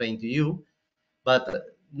already explained to you.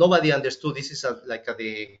 But nobody understood this is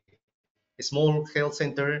the small health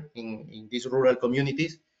center in these rural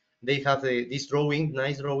communities. They have this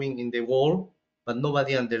nice drawing in the wall, but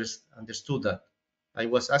nobody understood that. I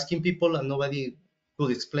was asking people and nobody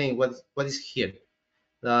could explain what is here.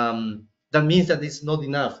 That means that it's not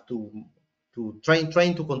enough to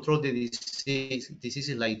trying to control the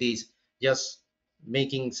diseases like this. Just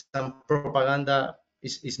making some propaganda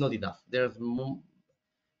is not enough.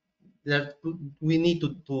 We need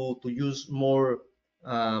to use more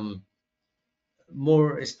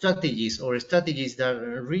strategies or strategies that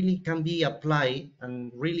really can be applied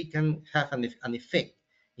and really can have an effect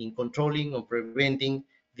in controlling or preventing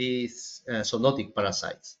these zoonotic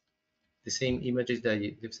parasites. The same images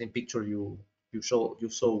the same picture you saw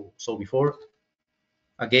before.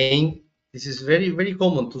 Again, this is very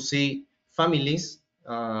common to see families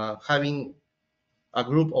having a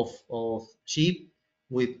group of sheep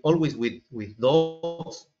always with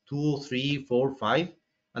dogs, 2, 3, 4, 5,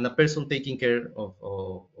 and a person taking care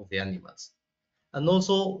of the animals. And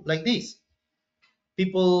also like this,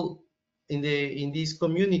 people in these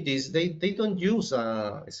communities, they don't use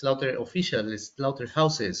official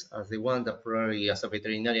slaughterhouses as the one that probably as a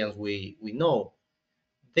veterinarians we know.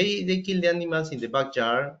 They kill the animals in the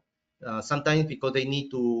backyard, sometimes because they need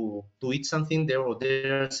to eat something there, or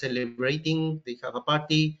they're celebrating, they have a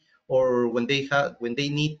party, or when they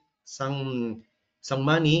need some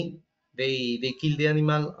money, they kill the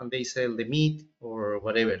animal and they sell the meat or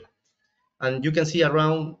whatever. And you can see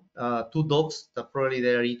around 2 dogs that probably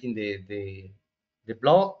they are eating the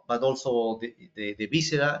blood, but also the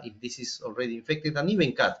viscera if this is already infected, and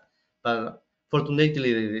even cat. But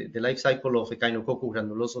fortunately, the life cycle of Echinococcus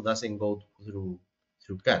granuloso doesn't go through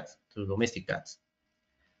cats, through domestic cats.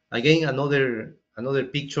 Again, another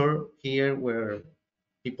picture here where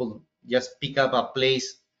people just pick up a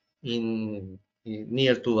place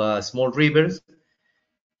near to a small rivers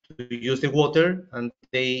to use the water, and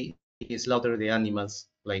they slaughter the animals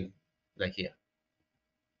like here.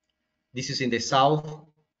 This is in the south.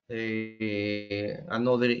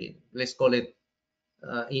 Another, let's call it,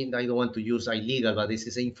 I don't want to use illegal, but this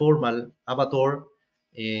is an informal abattoir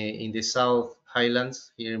in the South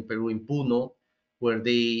Highlands here in Peru, in Puno, where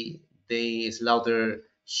they slaughter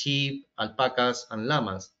sheep, alpacas, and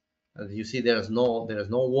llamas. As you see, there's no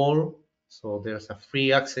wall, so there's a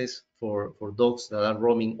free access for dogs that are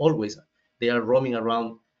roaming always. They are roaming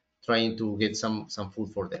around trying to get some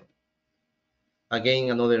food for them. Again,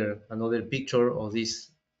 another picture of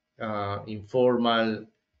this informal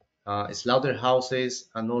slaughterhouses,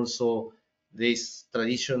 and also these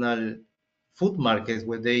traditional food markets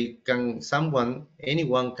where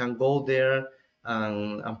anyone can go there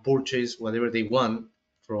and purchase whatever they want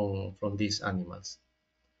from these animals.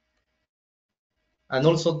 And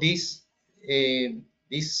also this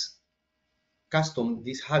custom,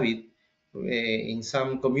 this habit, in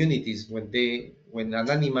some communities, when an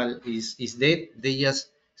animal is dead, they just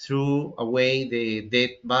threw away the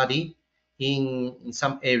dead body in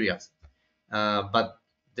some areas. But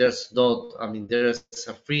there's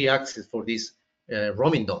a free access for these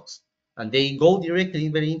roaming dogs, and they go directly.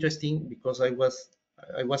 Very interesting, because I was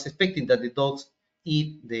expecting that the dogs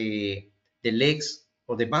eat the legs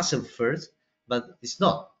or the muscle first, but it's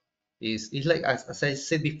not. It's like, as I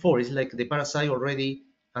said before, it's like the parasite already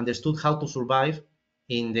understood how to survive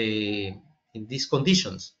in these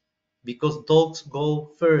conditions, because dogs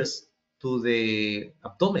go first to the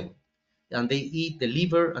abdomen, and they eat the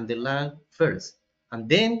liver and the lung first, and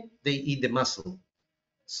then they eat the muscle.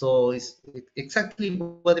 So it's exactly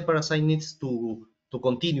what the parasite needs to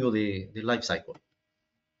continue the life cycle.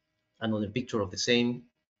 Another picture of the same.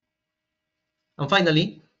 And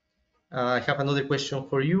finally, I have another question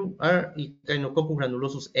for you. Are Echinococcus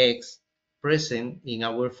granulosus eggs present in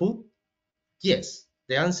our food? Yes.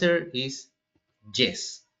 The answer is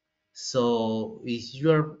yes. So if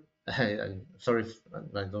you're, I'm sorry,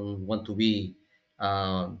 I don't want to be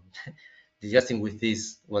disgusting with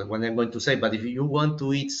this, what I'm going to say, but if you want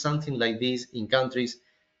to eat something like this in countries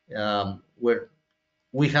where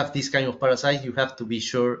we have this kind of parasite, you have to be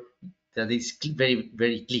sure that it's very,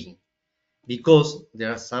 very clean, because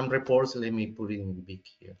there are some reports. Let me put it in big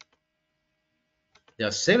here. There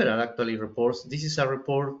are several actually reports. This is a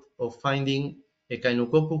report of finding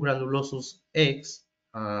Echinococcus granulosus eggs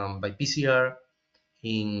by PCR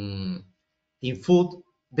in food,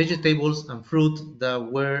 vegetables, and fruit that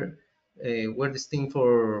were destined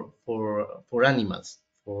for animals,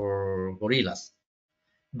 for gorillas.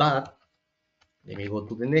 But let me go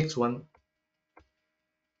to the next one.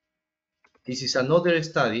 This is another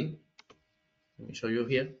study. Let me show you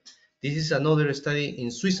here. This is another study in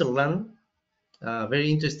Switzerland. Very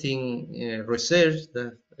interesting research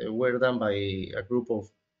that were done by a group of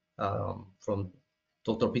from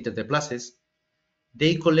Dr. Peter de Places.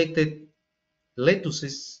 They collected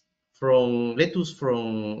lettuce from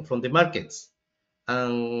the markets,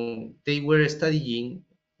 and they were studying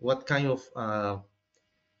what kind of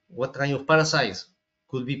parasites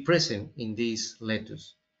could be present in this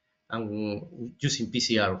lettuce, and using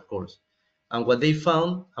PCR, of course. And what they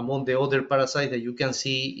found, among the other parasites that you can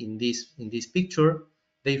see in this picture,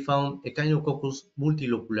 they found Echinococcus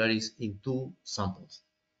multilocularis in 2 samples,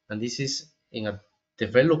 and this is in a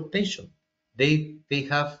developed nation. They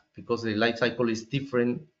have, because the life cycle is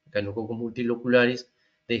different, Echinococcus multilocularis,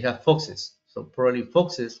 they have foxes. So probably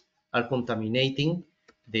foxes are contaminating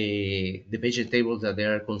the vegetables that they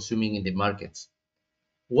are consuming in the markets.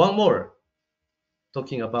 One more,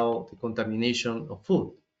 talking about the contamination of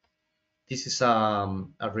food. This is a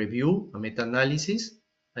review, a meta-analysis,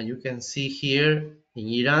 and you can see here in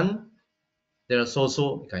Iran, there's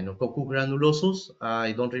also Echinococcus granulosus.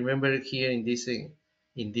 I don't remember here in this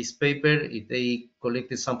paper if they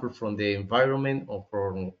collected sample from the environment or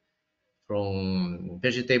from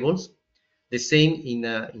vegetables. The same in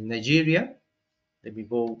Nigeria. Let me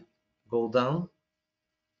go down.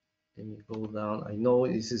 Let me go down. I know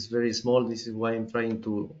this is very small. This is why I'm trying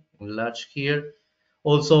to enlarge here.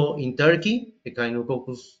 Also in Turkey,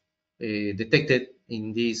 Echinococcus detected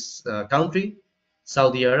in this country,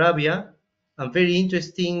 Saudi Arabia, and very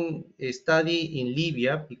interesting study in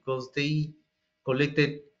Libya, because they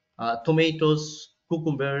collected tomatoes,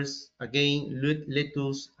 cucumbers, again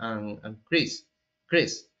lettuce, and cress,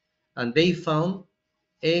 and they found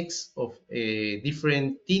eggs of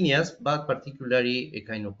different tinias, but particularly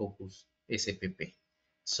Echinococcus spp.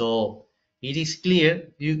 So It is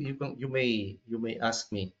clear. You may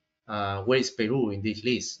ask me, where is Peru in this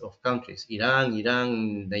list of countries?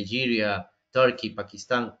 Iran, Nigeria, Turkey,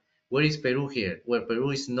 Pakistan. Where is Peru here? Well,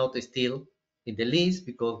 Peru is not still in the list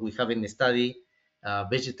because we haven't studied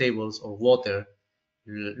vegetables or water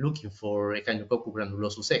looking for Echinococcus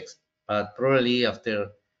granulosus X. But probably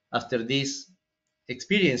after these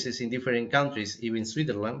experiences in different countries, even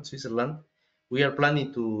Switzerland, we are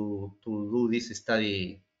planning to do this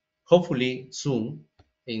study hopefully soon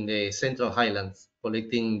in the Central Highlands,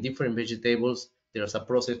 collecting different vegetables. There's a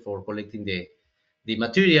process for collecting the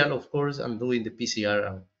material, of course, and doing the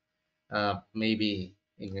PCR. And maybe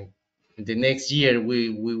in the next year, we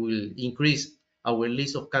will increase our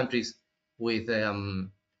list of countries with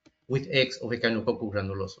eggs of Echinococcus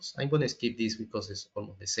granulosus. I'm going to skip this because it's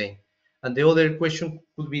almost the same. And the other question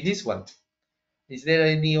could be this one. Is there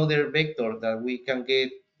any other vector that we can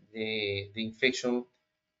get the infection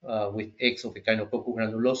with eggs of Echinococcus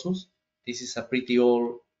granulosus? This is a pretty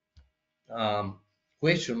old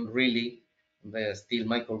question, really. Still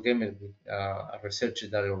Michael Gemmer, a researcher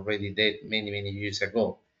that already dead many years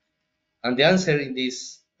ago. And the answer in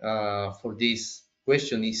this for this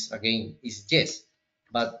question is again is yes.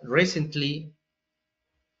 But recently,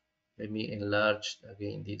 let me enlarge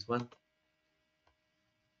again this one.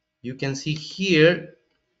 You can see here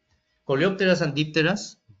Coleopteras and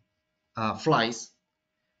Dipteras, flies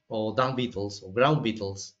or dung beetles or ground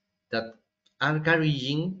beetles that are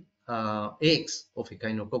carrying eggs of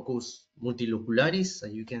Echinococcus multilocularis,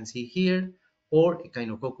 as you can see here, or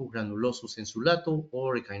Echinococcus granulosus insulatum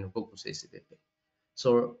or Echinococcus spp.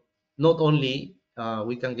 So not only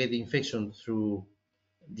we can get the infection through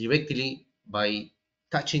directly by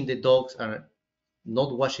touching the dogs and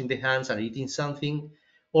not washing the hands and eating something,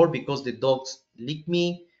 or because the dogs lick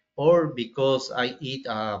me, or because I eat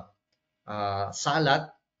a salad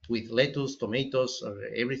with lettuce, tomatoes, or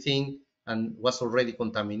everything, and was already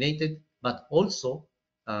contaminated, but also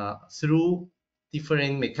through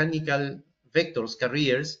different mechanical vectors,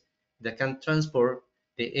 carriers that can transport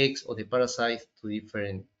the eggs or the parasite to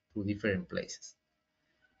different places.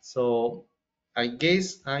 So I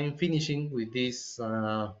guess I'm finishing with this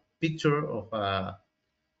picture of a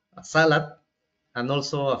salad and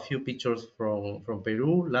also a few pictures from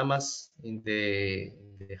Peru, llamas in the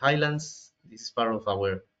highlands. This is part of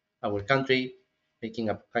our country, making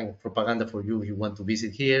a kind of propaganda for you if you want to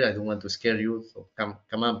visit here. I don't want to scare you, so come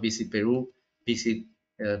on, visit Peru, visit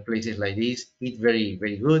places like this, eat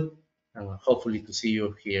very good, and hopefully to see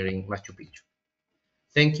you here in Machu Picchu.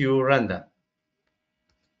 Thank you, Randa.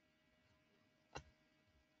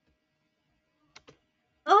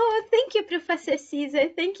 Oh, thank you, Professor Caesar.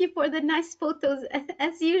 Thank you for the nice photos,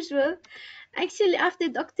 as usual. Actually, after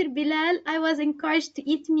Dr. Bilal, I was encouraged to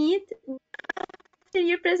eat meat. After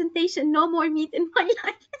your presentation, no more meat in my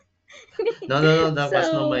life. No, that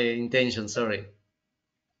was not my So, intention. Sorry.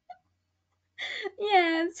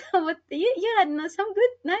 yeah, so but you had some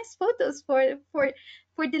good, nice photos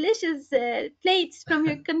for delicious plates from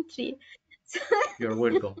your country. So, You're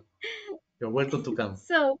welcome. You're welcome to come.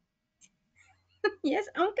 so yes,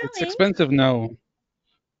 I'm It's coming. expensive now.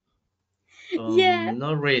 Yeah.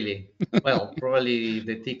 Not really. Well, probably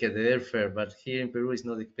the ticket, the airfare, but here in Peru it's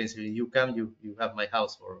not expensive. You come, you have my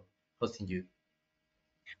house for hosting you.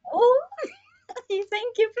 Oh,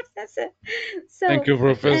 thank you, Professor. Thank So, you,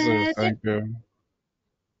 Professor. uh, Thank you.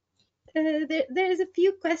 there is a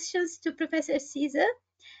few questions to Professor Caesar.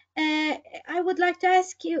 I would like to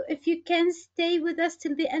ask you if you can stay with us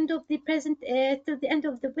till the end of the till the end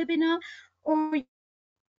of the webinar, or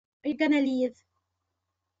you're gonna leave.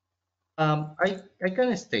 I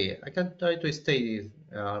can stay. I can try to stay,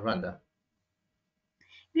 Randa.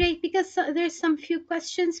 Great, because there's some few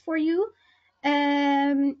questions for you.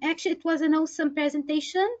 Actually, it was an awesome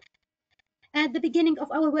presentation. At the beginning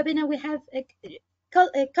of our webinar, we have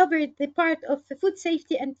covered the part of the food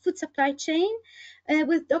safety and food supply chain.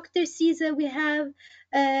 With Dr. Caesar, we have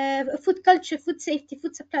food culture, food safety,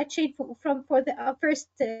 food supply chain for the first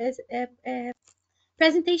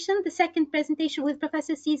presentation. The second presentation with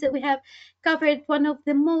Professor Caesar, we have covered one of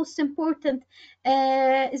the most important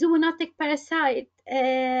zoonotic parasite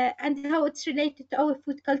and how it's related to our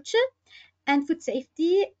food culture and food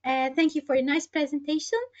safety. Thank you for a nice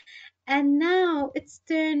presentation. And now it's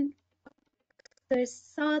turn Dr.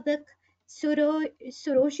 Sadak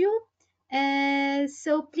Sorogio.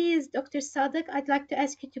 So please, Dr. Sadak, I'd like to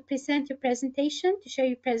ask you to present your presentation, to share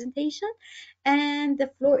your presentation, and the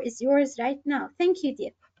floor is yours right now. Thank you,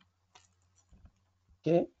 dear.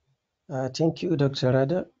 Okay. Thank you, Dr.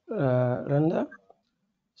 Randa.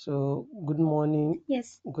 So good morning,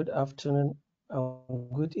 Yes. good afternoon, and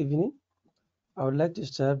good evening. I would like to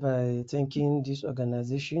start by thanking this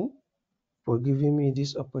organization for giving me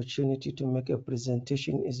this opportunity to make a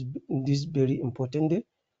presentation in this very important day,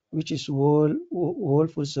 which is World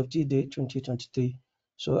Food Safety Day 2023.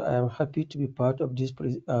 So I am happy to be part of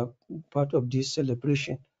this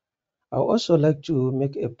celebration. I would also like to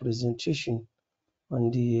make a presentation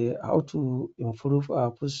on the how to improve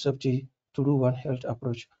our food safety through One Health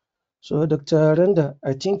approach. So Dr. Renda,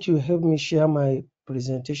 I think you help me share my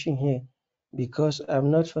presentation here because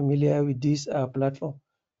I'm not familiar with this platform.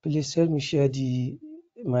 Please help me share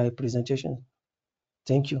my presentation.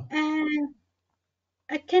 Thank you.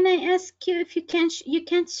 Can I ask you if you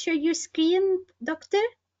can't share your screen, Doctor?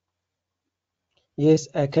 Yes,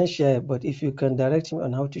 I can share, but if you can direct me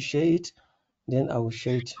on how to share it, then I will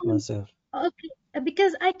share it myself. Okay,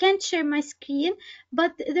 because I can't share my screen,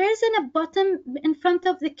 but there isn't a button in front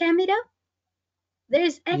of the camera.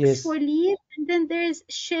 There's X Yes, for leave, and then there's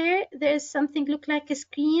share. There's something look like a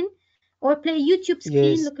screen, or play YouTube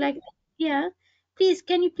screen yes. look like, yeah. Please,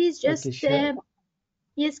 can you please Okay, just share.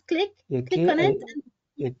 yes, click Okay, on it, and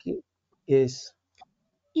okay, yes.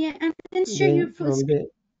 yeah, and then share your Then full from screen.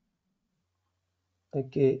 there,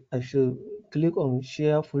 okay, I should click on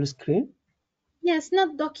share full screen. Yes,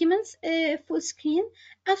 not documents, full screen.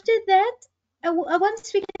 After that,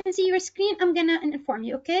 once we can see your screen, I'm gonna inform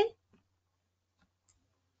you. Okay.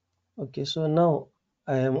 Okay, so now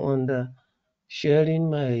I am on the sharing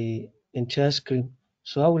my entire screen.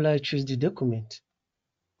 So how will I choose the document?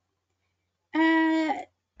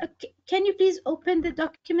 Okay. Can you please open the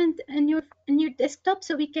document in your desktop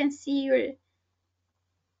so we can see your?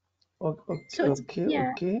 Okay, So it's okay,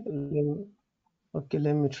 yeah. okay. Okay,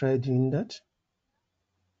 let me try doing that.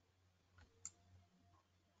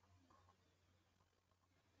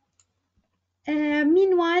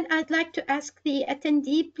 Meanwhile, I'd like to ask the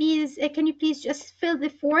attendee, please, can you please just fill the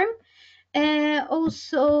form?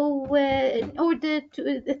 Also, in order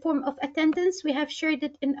to the form of attendance, we have shared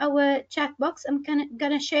it in our chat box. I'm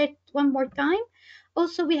gonna share it one more time.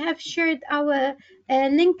 Also, we have shared our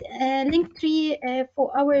link tree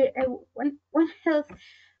for our One Health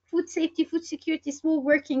Food Safety, Food Security Small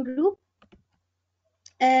Working Group,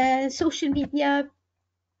 social media,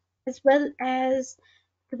 as well as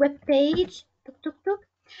the web page. Tuk, tuk, tuk.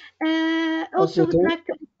 Also, Okay, would like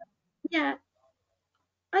to, yeah.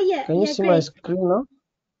 Oh, yeah, can you yeah, see my great. screen now?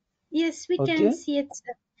 Yes, we can Okay, see it.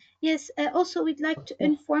 Yes, also we'd like to okay,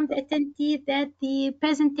 inform the attendee that the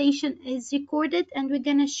presentation is recorded and we're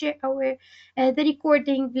gonna share our the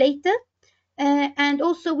recording later. And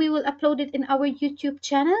also we will upload it in our YouTube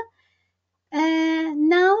channel.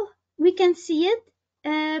 Now we can see it.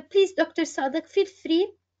 Please, Dr. Sadak, feel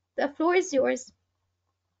free. The floor is yours.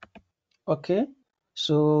 okay.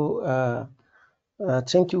 So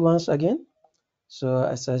thank you once again. So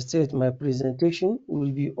as I said, my presentation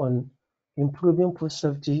will be on improving food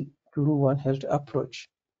safety through One Health approach.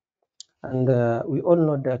 And we all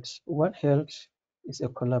know that One Health is a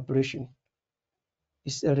collaboration.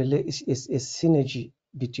 It's a synergy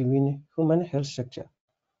between human health sector,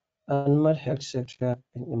 animal health sector,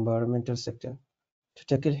 and environmental sector to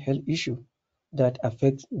tackle health issues that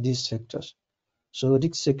affect these sectors. So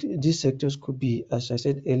these sectors could be, as I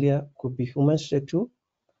said earlier, could be human sector,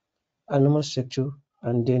 animal sector,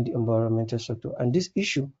 and then the environmental sector. And this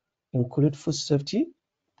issue include food safety,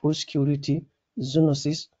 food security,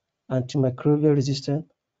 zoonosis, antimicrobial resistance,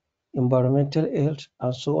 environmental health,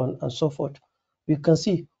 and so on and so forth. We can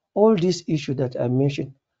see all these issues that I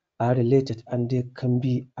mentioned are related and they can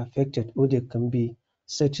be affected or they can be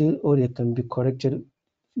settled or they can be corrected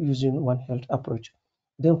using One Health approach.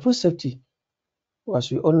 Then food safety,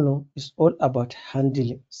 as we all know, is all about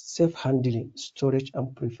handling, safe handling, storage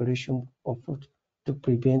and preparation of food to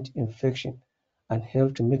prevent infection and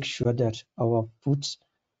help to make sure that our foods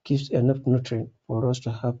gives enough nutrient for us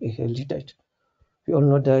to have a healthy diet. We all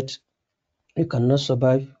know that you cannot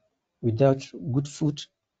survive without good food,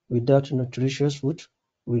 without nutritious food,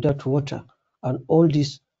 without water, and all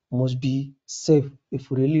this must be safe if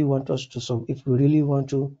we really want if we really want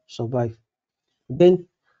to survive. Then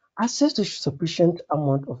access to sufficient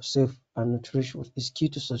amount of safe and nutritious food is key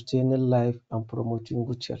to sustaining life and promoting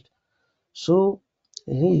good health. So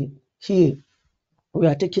here we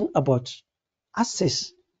are talking about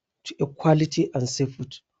access to a quality and safe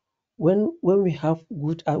food. When we have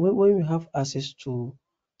when we have access to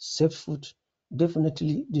safe food,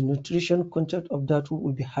 definitely the nutrition content of that food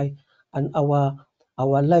will be high, and our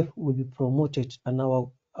life will be promoted, and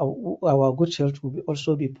our good health will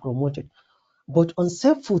also be promoted. But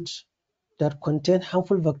unsafe foods that contain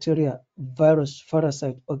harmful bacteria, virus,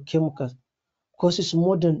 parasite, or chemicals causes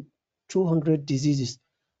more than 200 diseases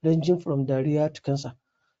ranging from diarrhea to cancer.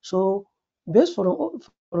 So based from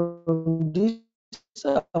this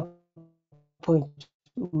point,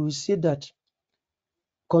 we see that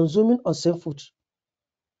consuming unsafe food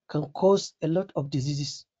can cause a lot of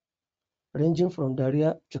diseases ranging from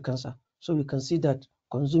diarrhea to cancer. So we can see that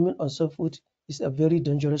consuming unsafe food is a very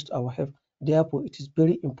dangerous to our health. Therefore, it is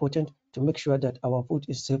very important to make sure that our food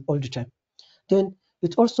is safe all the time. Then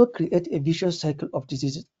it also creates a vicious cycle of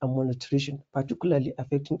diseases and malnutrition, particularly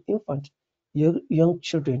affecting infants, young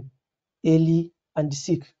children, early and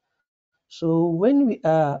sick. So when we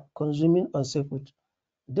are consuming unsafe food,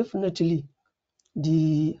 definitely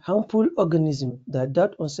the harmful organism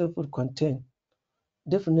that unsafe food contain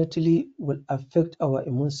definitely will affect our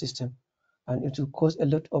immune system, and it will cause a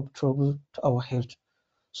lot of trouble to our health.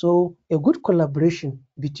 So a good collaboration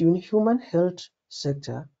between human health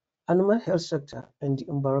sector, animal health sector, and the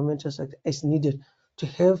environmental sector is needed to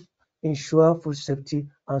help ensure food safety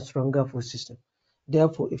and stronger food system.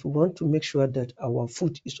 Therefore, if we want to make sure that our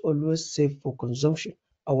food is always safe for consumption,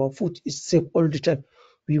 our food is safe all the time,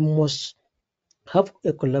 we must have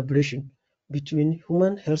a collaboration between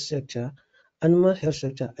human health sector, animal health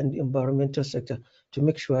sector, and the environmental sector to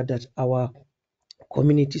make sure that our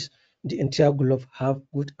communities, the entire globe have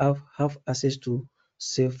access to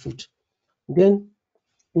safe food. Then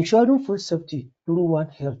ensuring food safety through One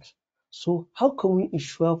Health. So how can we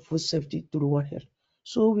ensure food safety through One Health?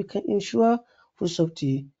 So we can ensure food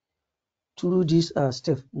safety through these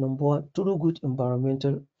steps. Number one, through good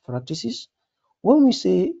environmental practices. When we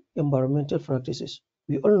say environmental practices,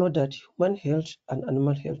 we all know that human health and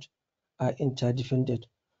animal health are interdependent,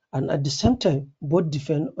 and at the same time, both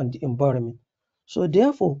depend on the environment. So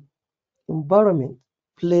therefore, environment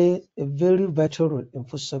play a very vital role in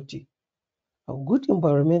food safety. Good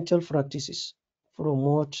environmental practices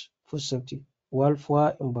promote food safety, while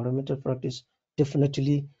poor environmental practice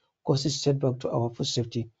definitely causes setback to our food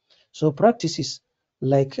safety. So practices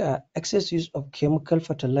like excess use of chemical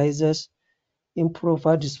fertilizers,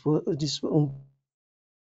 improper disposal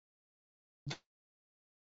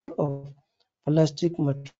of plastic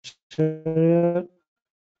material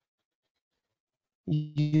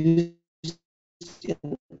used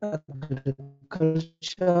in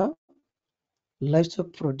agriculture,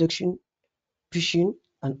 livestock production, fishing,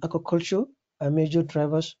 and aquaculture are major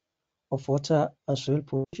drivers of water and soil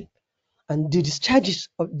pollution. And the discharge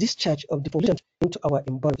of the pollutant into our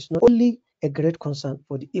environment is not only a great concern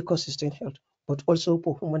for the ecosystem health, but also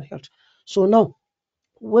for human health. So now,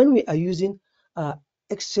 when we are using uh,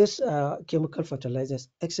 excess chemical fertilizers,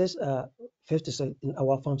 excess pesticide in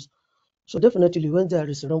our farms, so definitely when there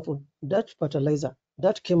is rainfall, that fertilizer,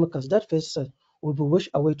 that chemicals, that pesticide will be washed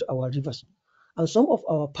away to our rivers. And some of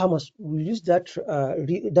our farmers will use that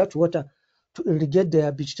water to irrigate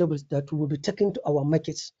their vegetables that will be taken to our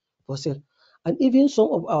markets for sale. And even some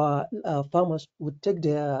of our farmers would take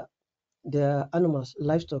their animals,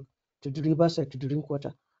 livestock, to the riverside to drink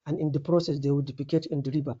water, and in the process they would defecate in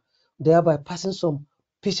the river, thereby passing some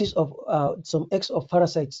pieces of some eggs of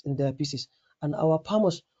parasites in their pieces, and our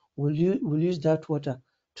farmers will use that water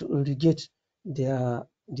to irrigate their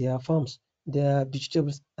farms, their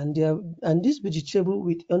vegetables, and this vegetable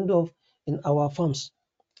will end up in our farms.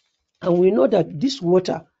 And we know that this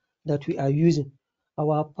water that we are using,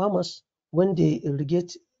 our farmers, when they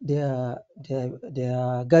irrigate their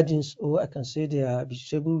gardens, or I can say their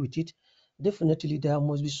vegetable with it, definitely there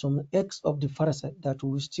must be some eggs of the parasite that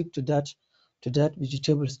will stick to that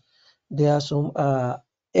vegetables. There are some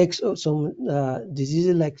eggs of some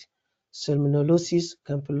diseases like Salmonellosis,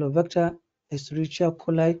 Campylobacter, Escherichia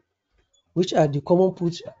coli, which are the common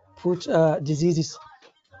food diseases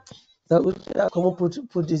that which are common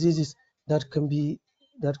food diseases that can be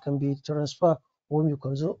transferred when you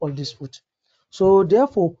consume all this food. So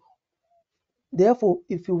therefore,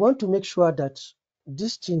 if you want to make sure that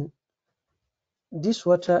this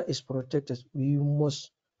water is protected, we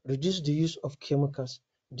must reduce the use of chemicals,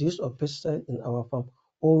 the use of pesticides in our farm,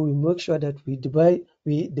 or we make sure that we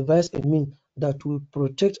devise a mean that will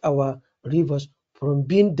protect our rivers from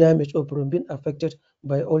being damaged or from being affected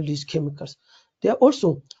by all these chemicals. There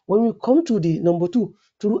also, when we come to the number two,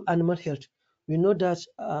 through animal health, we know that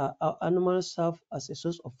our animals serve as a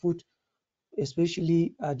source of food,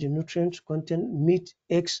 especially the nutrient content meat,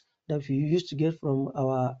 eggs that we used to get from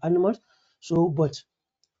our animals. So, but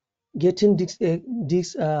getting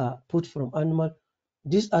this food from animal,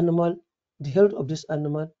 the health of this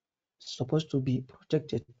animal is supposed to be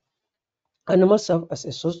protected. Animals serve as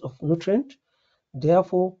a source of nutrient.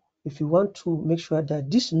 Therefore, if you want to make sure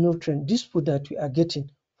that this nutrient, this food that we are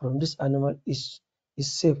getting from this animal is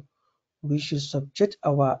safe, we should subject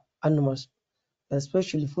our animals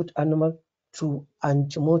especially food animal, through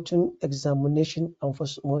ante-mortem examination and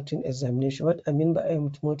post-mortem examination. What I mean by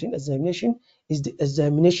ante-mortem examination is the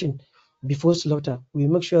examination before slaughter. We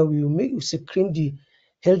make sure we screen the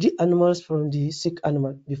healthy animals from the sick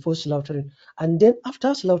animal before slaughtering, and then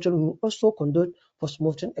after slaughtering, we also conduct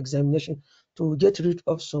post-mortem examination to get rid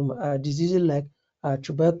of some diseases like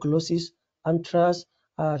tuberculosis, anthrax,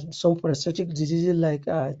 some parasitic diseases like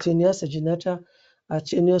Taenia saginata,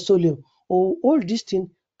 Taenia solium. All these things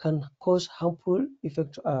can cause harmful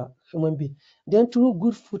effect to human being. Then through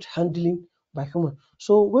good food handling by human.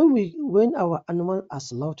 So when our animal are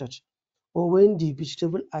slaughtered, or when the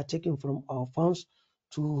vegetables are taken from our farms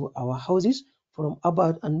to our houses, from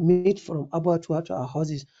about and meat from abattoir to our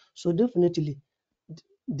houses, so definitely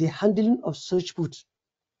the handling of such food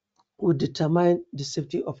will determine the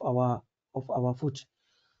safety of our food.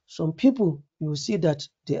 Some people, you see that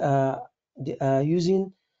they are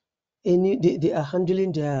using they are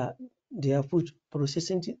handling their food,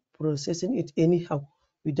 processing it anyhow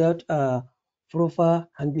without proper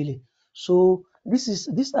handling. So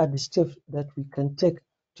these are the steps that we can take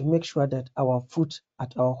to make sure that our food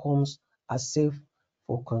at our homes are safe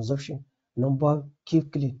for consumption. Number,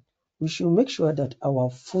 keep clean. We should make sure that our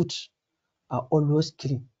food are always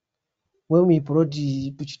clean. When we brought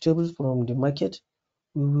the vegetables from the market,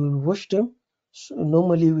 we will wash them. So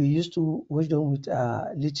normally we used to wash them with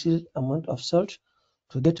a little amount of salt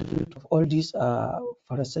to get rid of all these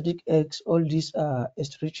parasitic eggs, all these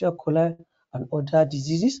Escherichia coli and other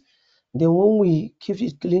diseases. Then when we keep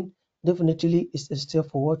it clean, definitely it's a step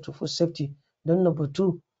forward to food safety. Then number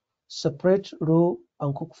two, separate raw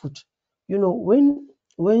and cooked food. You know,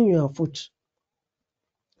 when your food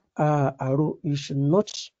are raw, you should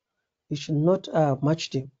not match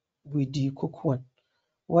them with the cooked one.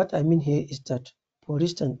 What I mean here is that, for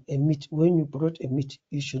instance, a meat, when you brought a meat,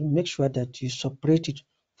 you should make sure that you separate it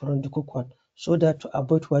from the cooked one so that to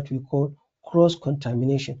avoid what we call cross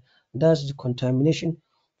contamination. That's the contamination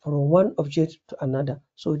from one object to another.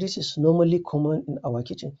 So this is normally common in our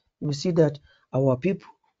kitchen. You see that our people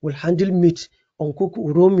will handle meat, uncooked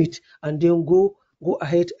raw meat, and then go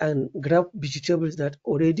ahead and grab vegetables that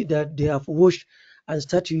they have washed and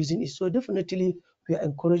start using it. So definitely we are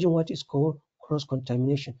encouraging what is called cross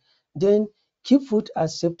contamination. Then keep food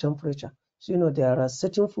at safe temperature. So there are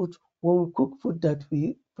certain food, when we cook food, that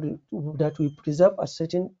we preserve at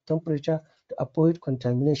certain temperature to avoid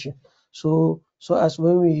contamination. So as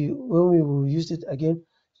when we will use it again,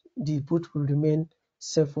 the food will remain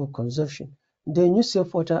safe for consumption. Then use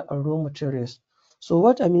safe water and raw materials. So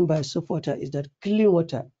what I mean by safe water is that a clean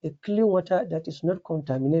water that is not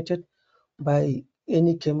contaminated by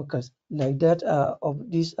any chemicals like that of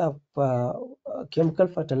these chemical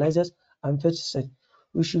fertilizers and pesticides.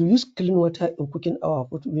 We should use clean water in cooking our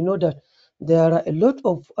food. We know that there are a lot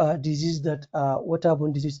of diseases that are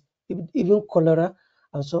waterborne disease, even cholera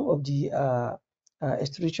and some of the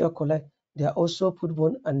Escherichia coli. They are also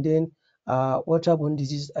foodborne, and then waterborne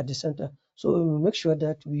disease at the center. So we make sure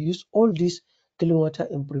that we use all this clean water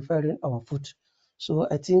in preparing our food. So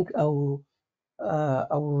I think I will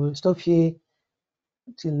stop here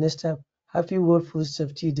till next time. Happy World Food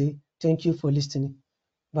Safety Day. Thank you for listening.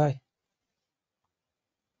 Bye.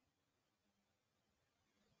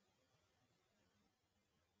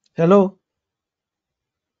 Hello.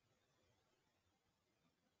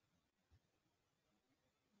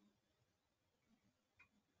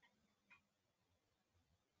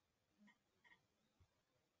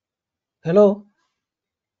 Hello.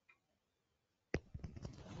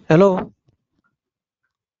 Hello.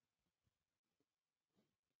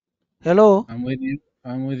 Hello. I'm with you.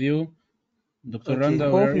 I'm with you. Dr. Okay.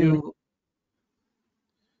 Randa, where Hope are you? you.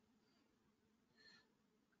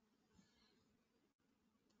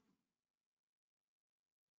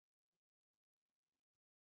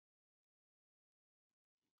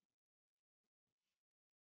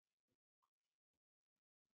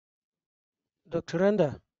 Dr.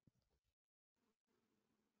 Randa.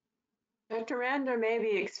 Dr. Randa may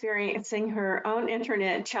be experiencing her own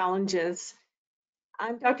internet challenges.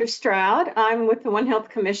 I'm Dr. Stroud. I'm with the One Health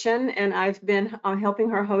Commission, and I've been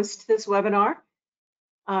helping her host this webinar.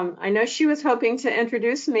 I know she was hoping to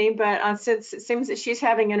introduce me, but since it seems that she's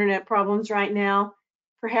having internet problems right now,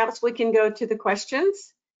 perhaps we can go to the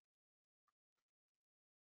questions.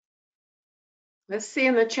 Let's see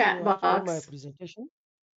in the chat All my box. presentation.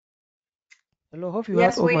 Hello. Hope you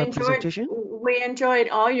Yes, had all my presentation. we enjoyed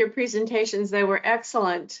all your presentations. They were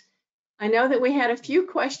excellent. I know that we had a few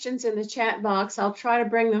questions in the chat box. I'll try to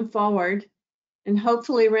bring them forward, and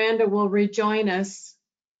hopefully Randa will rejoin us.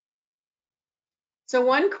 So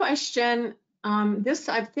one question, this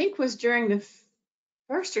I think was during the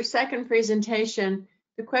first or second presentation.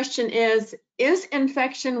 The question is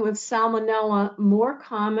infection with Salmonella more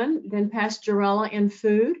common than Pasteurella in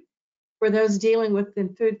food for those dealing with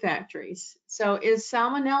in food factories? So is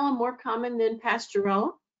Salmonella more common than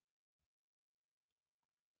Pasteurella?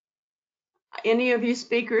 Any of you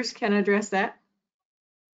speakers can address that.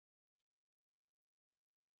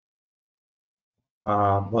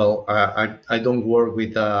 Well, I don't work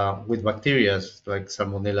with bacteria like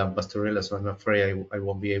Salmonella and Pasteurella, so I'm afraid I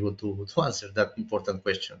won't be able to answer that important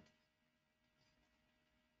question.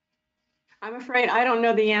 I'm afraid I don't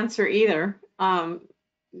know the answer either.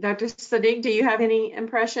 Dr. Sadiq, do you have any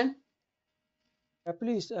impression?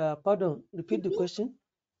 Please, pardon, repeat the question.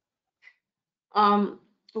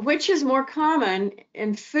 Which is more common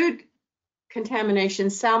in food contamination,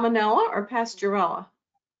 Salmonella or Pasteurella?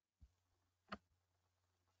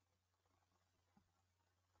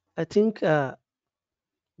 I think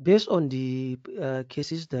based on the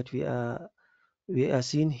cases that we are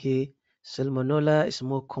seeing here, Salmonella is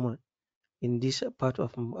more common in this part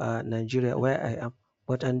of Nigeria where I am.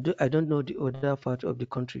 But I don't know the other part of the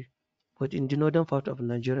country. But in the northern part of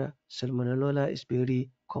Nigeria, Salmonella is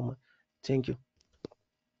very common. Thank you.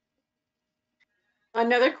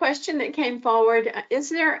 Another question that came forward, is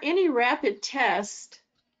there any rapid test,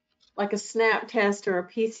 like a SNAP test or a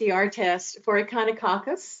PCR test for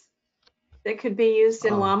Echinococcus that could be used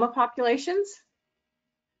in llama populations?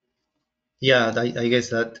 Yeah, I guess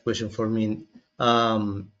that question for me.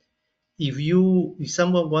 If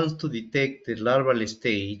someone wants to detect the larval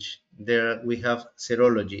stage, there we have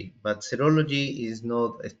serology, but serology is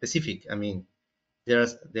not specific. I mean, there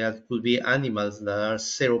could be animals that are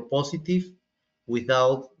seropositive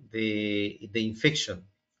without the infection,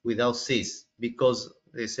 without cysts, because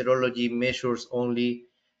the serology measures only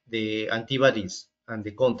the antibodies and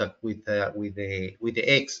the contact with the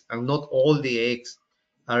eggs, and not all the eggs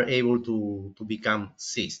are able to become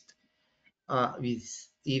cyst.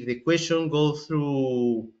 If the question goes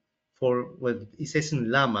through for, well, it says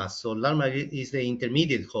in llama, so llama is the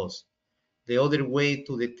intermediate host. The other way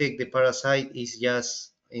to detect the parasite is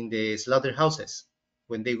just in the slaughterhouses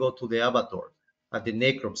when they go to the abattoir at the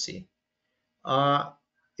necropsy.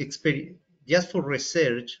 Just for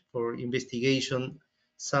research, for investigation,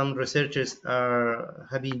 some researchers are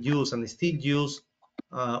having used and still use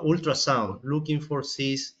ultrasound looking for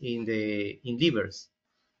cysts in livers.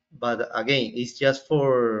 But again, it's just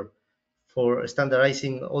for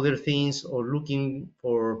standardizing other things or looking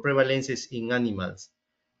for prevalences in animals.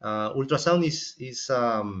 Ultrasound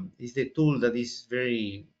is the tool that is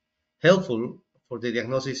very helpful for the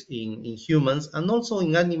diagnosis in humans and also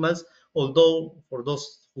in animals. Although for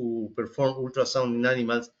those who perform ultrasound in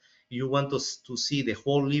animals, you want to see the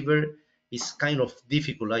whole liver, is kind of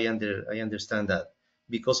difficult. I understand that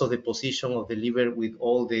because of the position of the liver with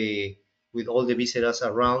all the viscera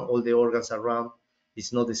around, all the organs around.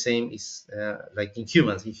 It's not the same. It's like in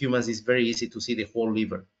humans. In humans, it's very easy to see the whole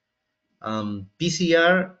liver.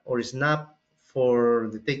 PCR or SNAP for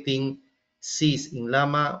detecting cysts in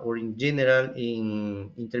llama or in general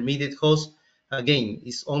in intermediate hosts, again,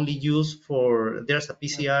 is only used for, there's a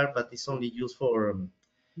PCR, but it's only used for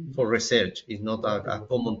research. It's not a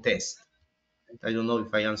common test. I don't know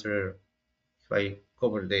if I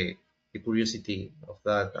covered the curiosity of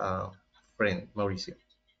that friend, Mauricio.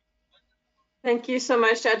 Thank you so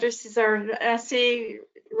much, Dr. Cesar. I see,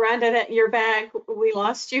 Rhonda, that you're back. We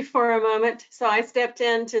lost you for a moment, so I stepped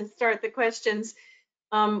in to start the questions.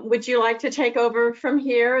 Would you like to take over from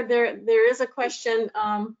here? There is a question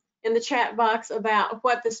in the chat box about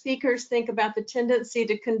what the speakers think about the tendency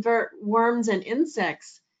to convert worms and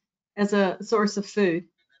insects as a source of food.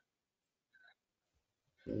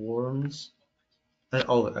 Worms?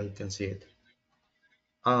 Oh, I can see it.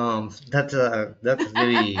 That's a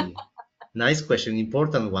very nice question,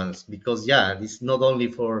 important ones, because yeah, it's not only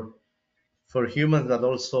for humans but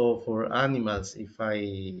also for animals. If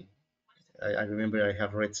I remember, I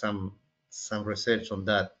have read some research on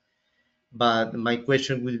that. But my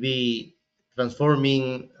question will be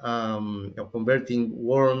transforming or converting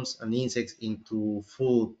worms and insects into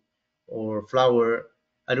food or flour.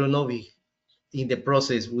 I don't know if in the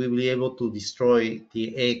process we will be able to destroy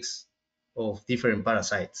the eggs of different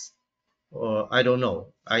parasites. Or I don't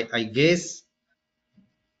know. I guess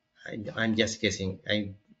I'm just guessing.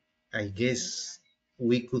 I guess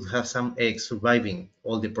we could have some eggs surviving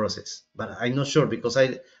all the process, but I'm not sure because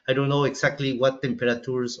I don't know exactly what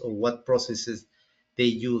temperatures or what processes they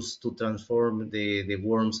use to transform the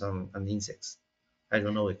worms and insects. I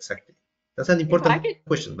don't know exactly. That's an important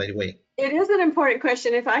question, by the way. It is an important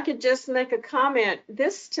question. If I could just make a comment,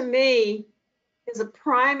 this to me is a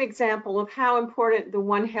prime example of how important the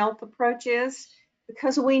One Health approach is,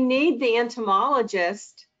 because we need the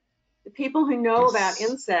entomologist, the people who know about Yes.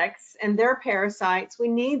 insects and their parasites. We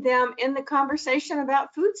need them in the conversation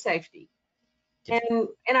about food safety. And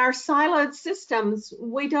in our siloed systems,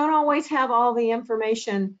 we don't always have all the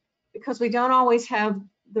information because we don't always have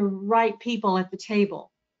the right people at the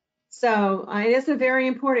table. So it is a very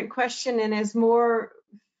important question. And as more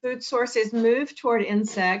food sources move toward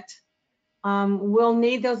insect, we'll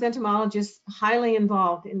need those entomologists highly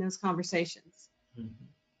involved in those conversations. Mhm.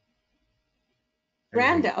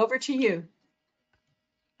 Randa, over to you.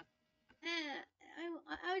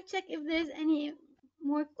 I'll check if there's any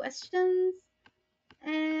more questions.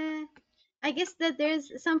 I guess that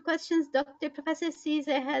there's some questions Dr. Professor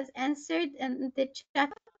Caesar has answered in the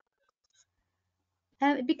chat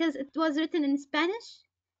because it was written in Spanish.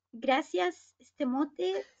 Gracias, Estemote,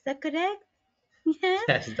 is that correct? Yeah.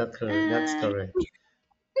 Yes, that's correct. That's correct.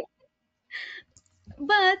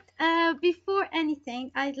 But before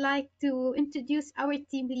anything, I'd like to introduce our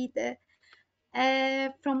team leader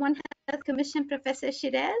from One Health Commission, Professor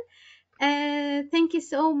Shirel. Thank you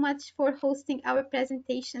so much for hosting our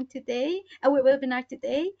presentation today, our webinar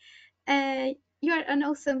today. You are an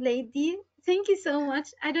awesome lady. Thank you so much.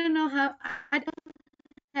 I don't know how, I don't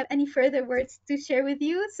have any further words to share with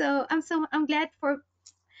you. So I'm glad for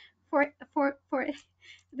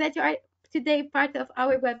that you are today part of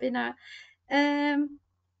our webinar.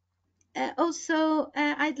 Also,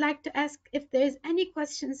 I'd like to ask if there's any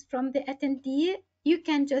questions from the attendee. You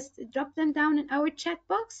can just drop them down in our chat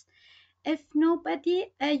box. If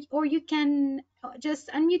nobody, or you can just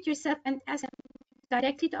unmute yourself and ask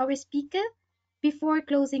directly to our speaker before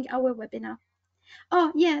closing our webinar.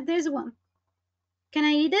 Oh, yeah, there's one. Can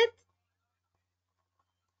I read it?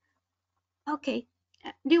 Okay.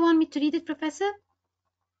 Do you want me to read it, Professor?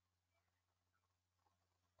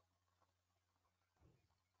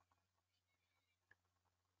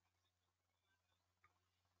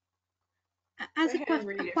 As Go a ahead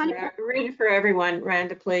and read it for everyone,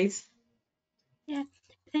 Randa, please. Yeah,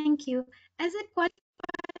 thank you. As a qualified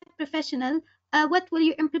professional, what will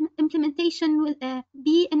your implementation will,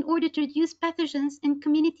 be in order to reduce pathogens in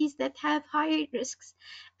communities that have higher risks?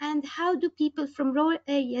 And how do people from rural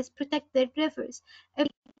areas protect their rivers if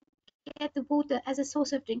they get the water as a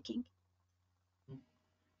source of drinking?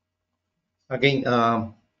 Again,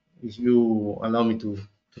 if you allow me to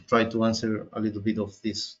try to answer a little bit of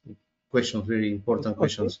these questions, very important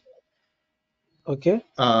questions. Okay.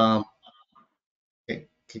 Okay.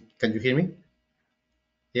 Can you hear me?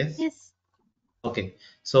 Yes? Yes. Okay.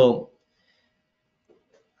 So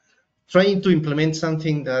trying to implement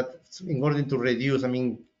something that in order to reduce,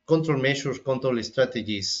 control measures, control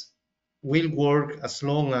strategies will work as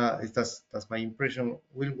long as, that's my impression,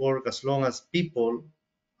 will work as long as people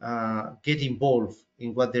get involved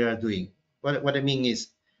in what they are doing. What I mean is,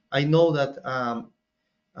 I know that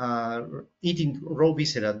eating raw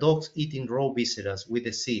viscera, dogs eating raw viscera with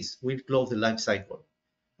disease will close the life cycle.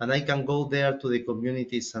 And I can go there to the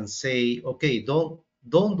communities and say, okay, don't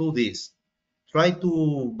do this. Try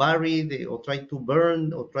to bury or try to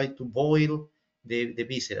burn or try to boil the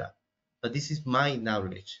viscera. But this is my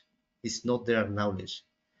knowledge. It's not their knowledge.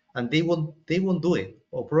 And they won't do it.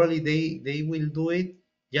 Or probably they will do it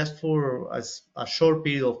just for a short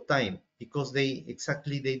period of time because they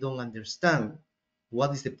don't understand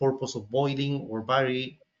what is the purpose of boiling or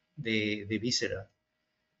bury the viscera.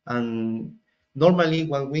 And normally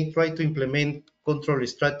when we try to implement control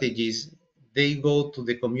strategies, they go to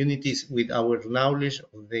the communities with our knowledge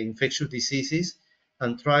of the infectious diseases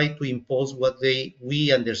and try to impose what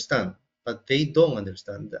we understand, but they don't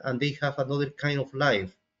understand, and they have another kind of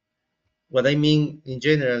life. What I mean in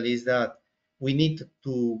general is that we need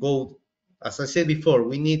to go, as I said before,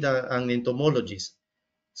 we need an entomologist.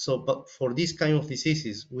 So, but for this kind of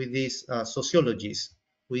diseases, with these sociologists,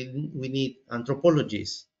 we need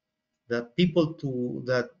anthropologists, that people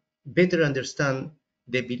that better understand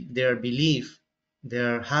their belief,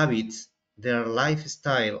 their habits, their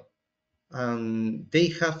lifestyle, and they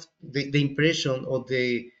have the impression of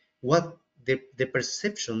the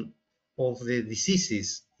perception of the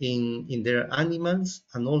diseases in their animals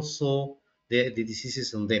and also the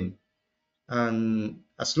diseases on them. And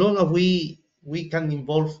as long as we can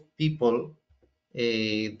involve people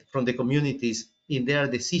from the communities in their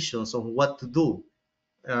decisions on what to do,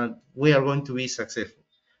 we are going to be successful.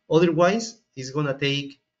 Otherwise, it's going to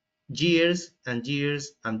take years and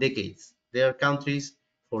years and decades. There are countries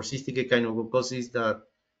for cystic echinococcus that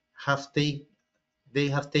have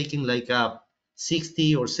taken like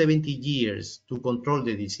 60 or 70 years to control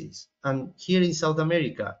the disease. And here in South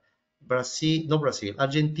America,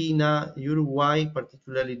 Argentina, Uruguay,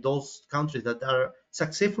 particularly those countries that are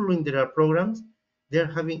successful in their programs, they're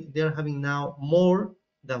having now more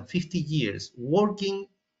than 50 years working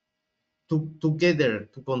together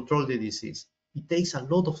to control the disease. It takes a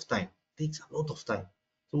lot of time.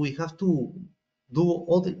 So we have to do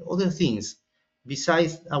other things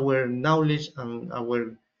besides our knowledge and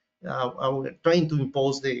our trying to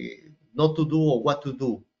impose the not to do or what to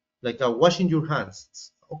do, like washing your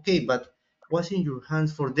hands. Okay, but washing your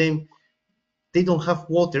hands, for them, they don't have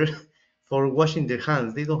water for washing their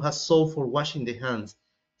hands. They don't have soap for washing their hands.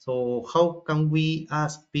 So how can we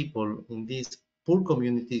ask people in these poor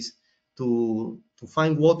communities to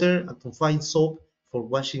find water and to find soap for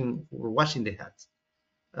washing their hands?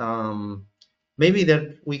 Um, Maybe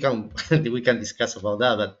that we can we can discuss about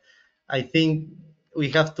that, but I think we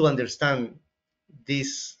have to understand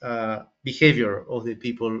this behavior of the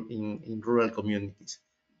people in rural communities.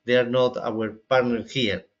 They are not our partner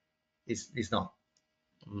here. It's not.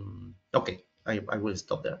 Okay, I will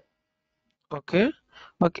stop there. Okay.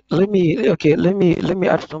 Let me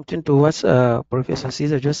add something to what Professor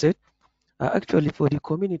Caesar just said. Actually, for the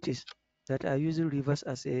communities that are using rivers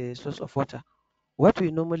as a source of water, what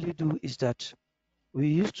we normally do is that we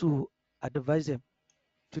used to advise them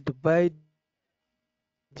to divide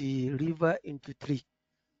the river into three: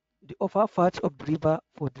 the upper part of the river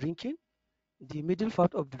for drinking, the middle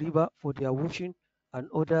part of the river for their washing and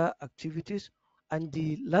other activities, and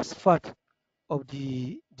the last part of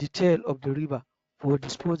the tail of the river for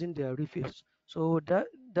disposing their refuse. So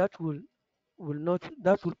that will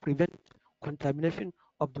prevent contamination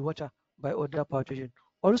of the water by other pathogens.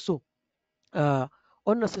 Also, uh,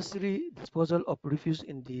 unnecessary disposal of refuse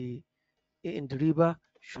in the river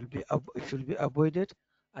should be avoided,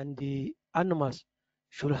 and the animals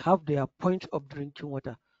should have their point of drinking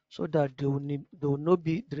water so that they will not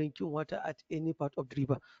be drinking water at any part of the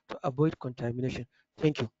river to avoid contamination.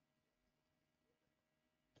 Thank you.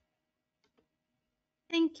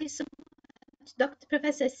 Thank you so much, Dr.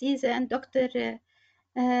 Professor Caesar and Dr.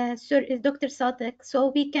 Sadek.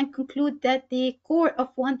 So we can conclude that the core of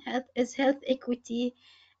One Health is health equity,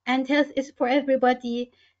 and health is for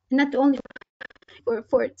everybody, not only for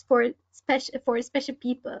special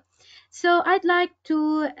people. So I'd like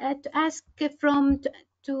to ask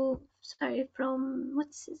to sorry from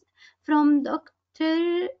what's his, from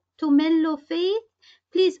Dr. Tumello Faith.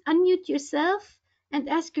 Please unmute yourself and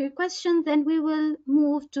ask your question. Then we will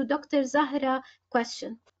move to Dr. Zahra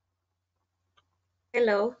question.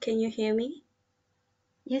 Hello, can you hear me?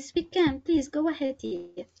 Yes, we can. Please go ahead.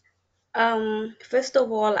 Here. First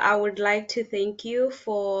of all, I would like to thank you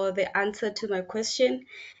for the answer to my question.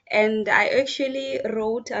 And I actually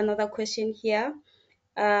wrote another question here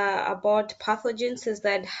about pathogens. Is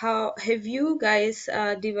that how have you guys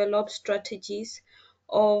developed strategies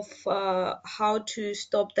of how to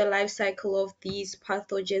stop the life cycle of these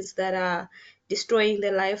pathogens that are destroying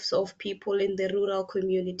the lives of people in the rural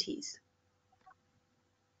communities?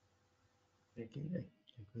 I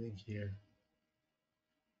couldn't hear.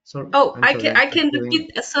 Sorry, Oh, I'm sorry. I can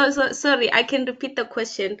repeat. Sorry, I can repeat the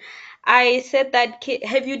question. I said that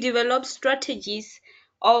have you developed strategies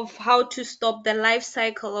of how to stop the life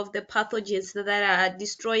cycle of the pathogens that are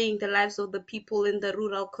destroying the lives of the people in the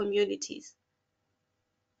rural communities?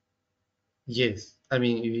 Yes, I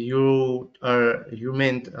mean, if you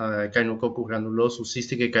meant Echinococcus granulosus,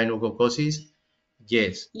 cystic echinococcosis.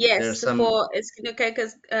 Yes, there are Yes, some. for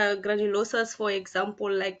Echinococcus granulosus, for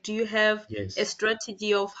example, like do you have a Yes,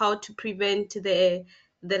 strategy of how to prevent the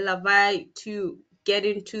larvae to get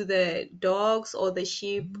into the dogs or the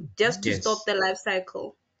sheep just to stop yes, the life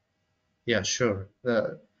cycle? yeah, sure.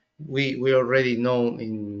 We already know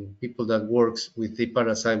in people that works with the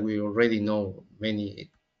parasite, we already know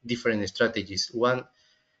many different strategies. One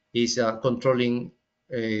is controlling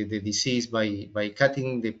the disease by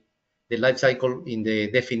cutting the life cycle in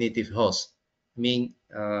the definitive host.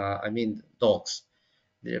 I mean dogs.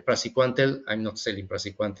 The praziquantel, I'm not selling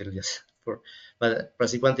praziquantel just for, but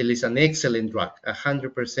praziquantel is an excellent drug,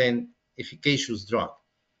 100% efficacious drug.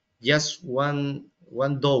 Just one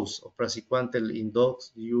dose of praziquantel in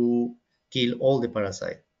dogs, you kill all the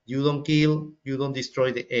parasite. You don't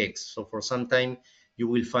destroy the eggs. So for some time, you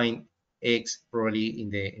will find eggs probably in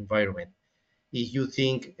the environment. If you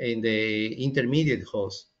think in the intermediate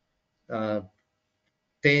host, uh,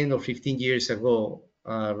 10 or 15 years ago,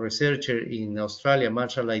 a researcher in Australia,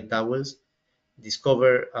 Marshall Light Towels,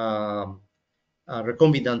 discovered a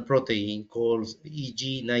recombinant protein called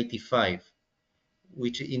EG95,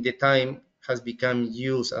 which in the time has become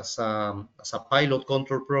used as a pilot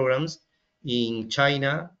control programs in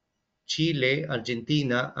China Chile,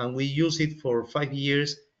 Argentina, and we use it for 5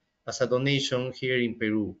 years as a donation here in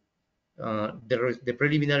Peru. The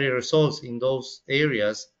preliminary results in those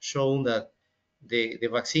areas show that the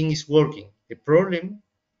vaccine is working. The problem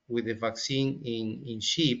with the vaccine in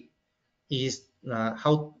sheep is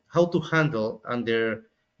how to handle under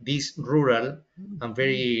these rural and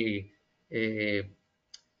very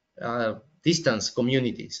distance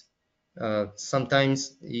communities.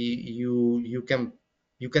 Sometimes you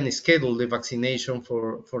can schedule the vaccination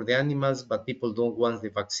for the animals, but people don't want the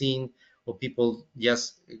vaccine, or people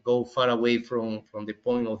just go far away from the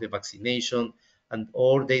point of the vaccination, and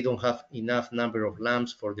or they don't have enough number of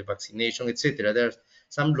lambs for the vaccination, etc. There's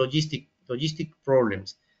some logistic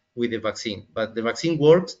problems with the vaccine, but the vaccine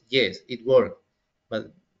works. Yes, it works,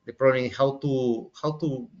 but the problem is how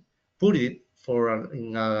to put it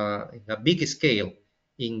in a big scale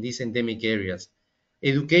in these endemic areas.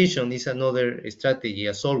 Education is another strategy.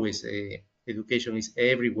 As always, education is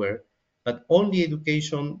everywhere, but only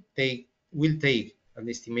education will take an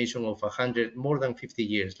estimation of 100, more than 50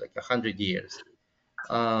 years, like 100 years.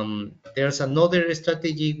 There's another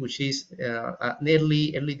strategy which is an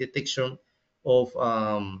early detection of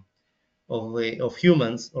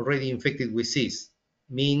humans already infected with SIS,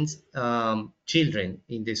 means children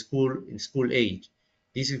in school age.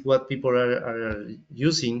 This is what people are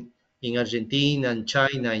using in Argentina and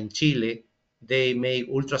China, in Chile. They make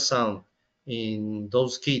ultrasound in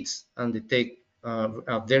those kids and detect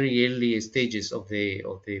at very early stages of the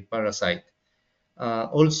parasite.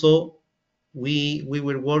 Also, we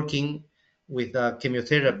were working with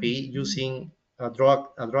chemotherapy using a drug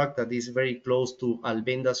that is very close to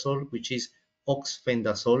albendazole, which is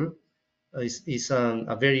oxfendazole. Is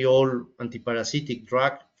a very old antiparasitic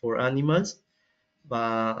drug for animals,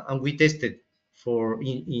 and we tested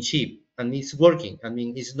in sheep, and it's working. I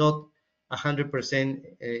mean, it's not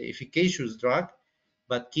 100% efficacious drug,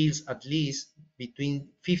 but kills at least between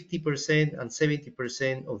 50% and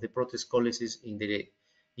 70% of the proteocolysis in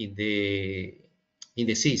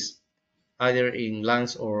the cyst, either in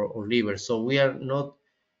lungs or liver. So we are not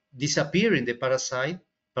disappearing the parasite,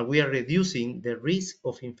 but we are reducing the risk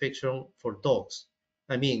of infection for dogs.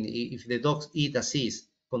 I mean, if the dogs eat a cyst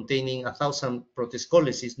containing 1,000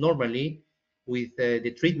 proteocolysis, normally with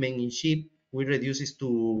the treatment in sheep, we reduce it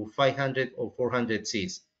to 500 or 400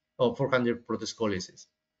 cysts or 400 proteocolysis.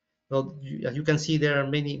 So as you can see, there are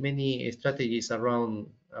many strategies around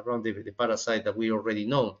the parasite that we already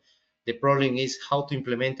know. The problem is how to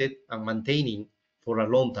implement it and maintaining for a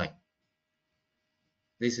long time.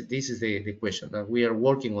 This is the question, and we are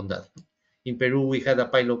working on that. In Peru, we had a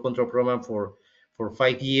pilot control program for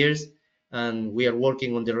 5 years, and we are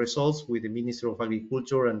working on the results with the Ministry of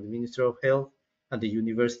Agriculture and the Ministry of Health and the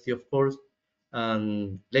university, of course.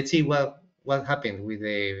 And let's see what happened with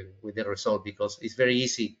the result, because it's very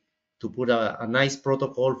easy to put a nice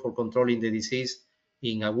protocol for controlling the disease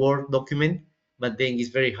in a Word document, but then it's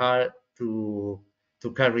very hard to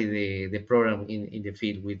carry the program in the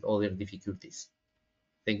field with other difficulties.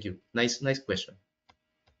 Thank you. Nice question.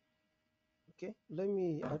 Okay, let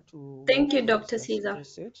me add to Thank you, what Dr. Professor Caesar.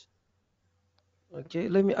 just said. Okay,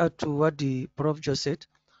 let me add to what the Prof just said.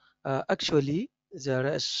 Actually, there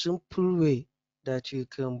is a simple way that you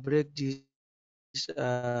can break this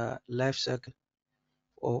life cycle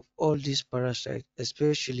of all these parasites,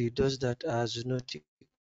 especially those that are zoonotic.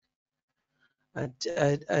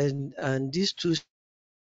 And these two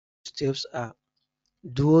steps are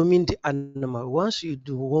deworming the animal. Once you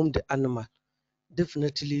deworm the animal,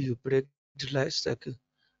 definitely you break the life cycle.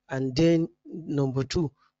 And then number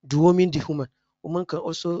two, deworming the human. Women can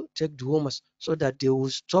also take dewormers so that they will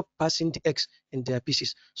stop passing the eggs in their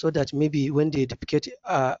pieces, so that maybe when they defecate,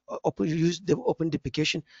 use the open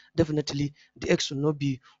defecation, definitely the eggs will not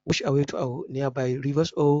be washed away to our nearby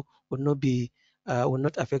rivers, or will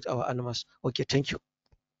not affect our animals. Okay, thank you.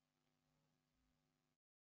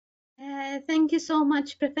 Thank you so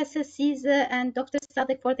much, Professor Caesar and Dr.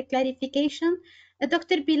 Sadiq, for the clarification.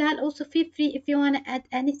 Dr. Bilal, also feel free if you want to add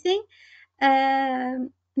anything.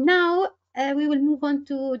 Now we will move on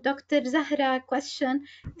to Dr. Zahra question.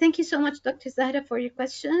 Thank you so much, Dr. Zahra, for your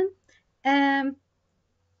question. Faith,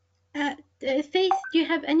 do you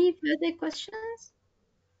have any further questions?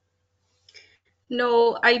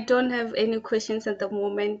 No, I don't have any questions at the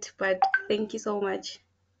moment, but thank you so much.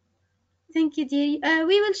 Thank you, dear.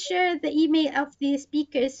 We will share the email of the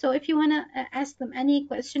speakers, so if you want to ask them any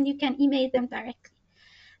question, you can email them directly.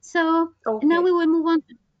 So Okay. now we will move on.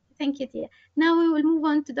 Thank you, dear. Now we will move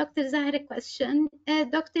on to Dr. Zahra question.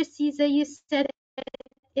 Dr. Caesar, you said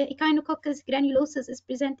Echinococcus granulosus is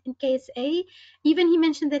present in KSA. Even he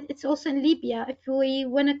mentioned that it's also in Libya. If we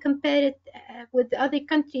want to compare it with the other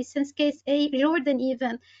countries, since KSA, Jordan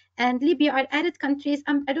even, and Libya are added countries,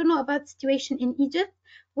 I don't know about the situation in Egypt,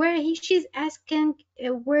 where she's asking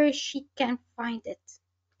where she can find it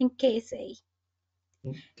in KSA.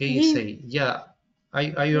 KSA, yeah,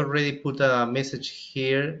 I already put a message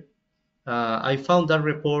here. I found that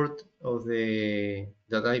report of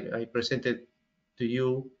that I presented to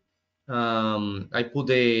you. I put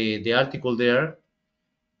the article there.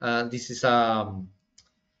 This is a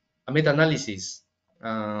meta-analysis.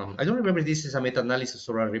 I don't remember if this is a meta-analysis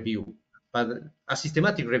or a review, but a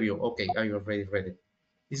systematic review. Okay, I already read it.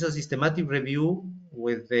 This is a systematic review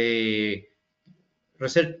with the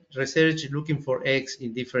research looking for eggs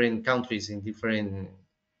in different countries, in different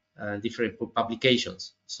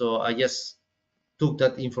publications. So I just took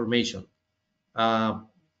that information.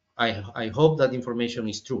 I hope that information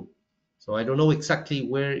is true. So I don't know exactly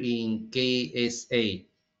where in KSA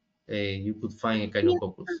you could find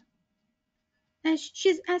Echinococcus.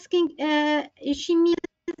 She's asking, she means,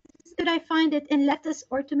 could I find it in lettuce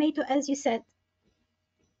or tomato, as you said?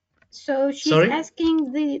 So she's Sorry?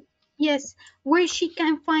 asking yes, where she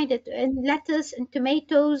can find it in lettuce and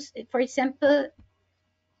tomatoes, for example.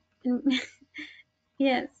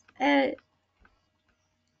 Yes.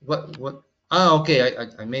 What? Ah, okay.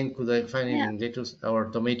 I mean, could I find it Yeah. in lettuce or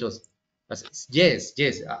tomatoes? Yes,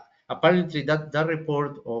 yes. Apparently, that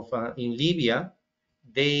report of in Libya,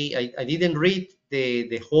 I didn't read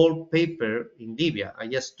the whole paper in Libya. I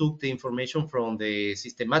just took the information from the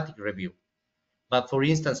systematic review. But for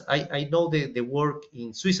instance, I know the work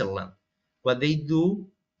in Switzerland. What they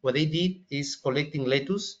did is collecting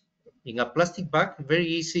lettuce in a plastic bag, very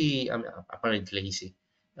easy, apparently easy.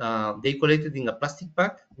 They collected in a plastic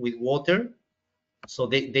bag with water. So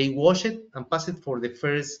they wash it and pass it for the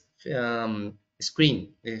first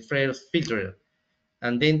screen, the first filter.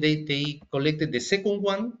 And then they collected the second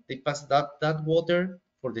one. They passed that water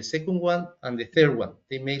for the second one and the third one.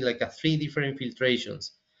 They made like a 3 different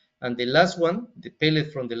filtrations. And the last one, the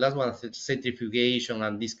pellet from the last one, centrifugation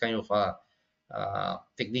and this kind of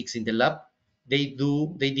techniques in the lab, they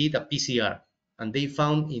did a PCR, and they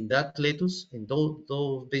found in that lettuce, in those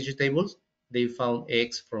vegetables, they found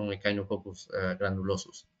eggs from Echinococcus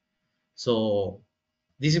granulosus. So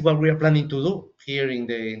this is what we are planning to do here in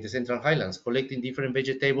the Central Highlands, collecting different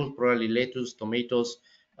vegetables, probably lettuce, tomatoes,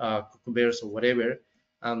 cucumbers, or whatever,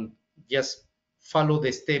 and just follow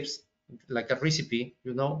the steps like a recipe.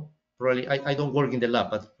 Probably I don't work in the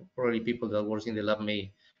lab, but probably people that work in the lab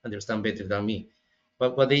may understand better than me.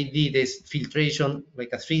 But what they did is filtration, like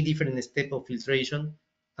a 3 different step of filtration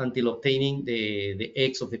until obtaining the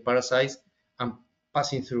eggs of the parasites and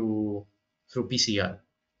passing through PCR.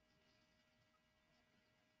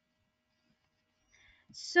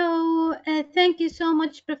 So thank you so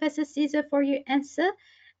much, Professor Caesar, for your answer.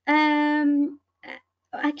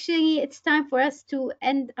 Actually, it's time for us to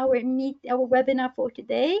end our webinar for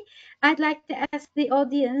today. I'd like to ask the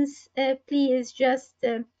audience, please just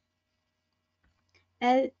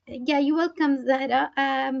yeah, you're welcome, Zahra.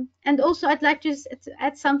 And also, I'd like to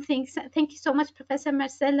add something. Thank you so much, Professor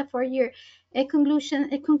Marcella, for your conclusion.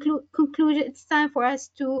 It's time for us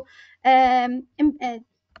to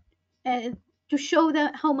show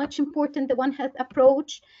how much important the One Health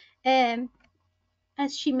approach,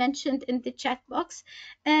 as she mentioned in the chat box.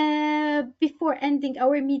 Before ending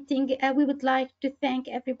our meeting, we would like to thank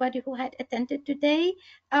everybody who had attended today,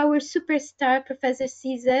 our superstar, Professor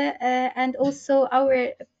Caesar, and also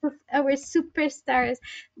our superstars,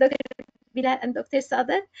 Dr. Bilal and Dr.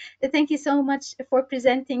 Sadat. Thank you so much for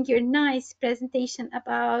presenting your nice presentation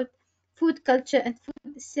about food culture and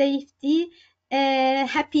food safety.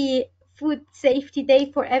 Happy Food Safety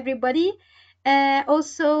Day for everybody.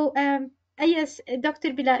 Also, yes,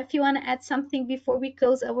 Dr. Bilal, if you want to add something before we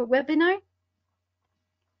close our webinar.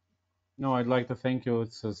 No, I'd like to thank you.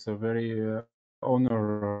 It's a very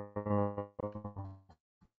honor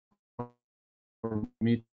for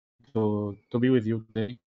me to be with you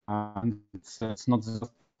today, and it's not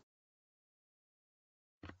just.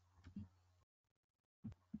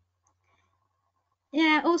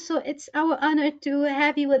 Yeah, also it's our honor to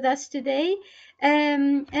have you with us today.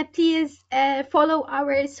 Please follow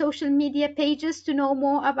our social media pages to know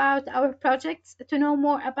more about our projects, to know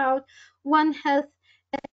more about One Health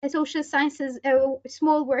Social Sciences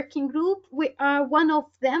small working group. We are one of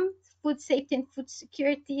them, food safety and food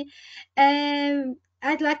security.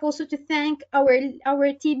 I'd like also to thank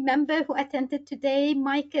our team member who attended today,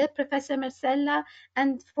 Michael, Professor Marcella,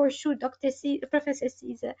 and for sure Professor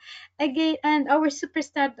Caesar. Again, and our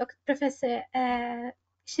superstar, Professor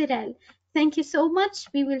Shirel. Thank you so much.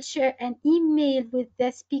 We will share an email with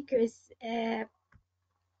the speakers'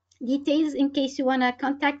 details in case you want to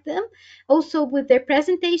contact them, also with their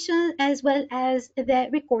presentation as well as the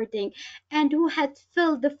recording. And who had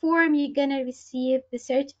filled the form, you're going to receive the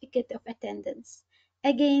certificate of attendance.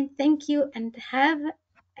 Again, thank you and have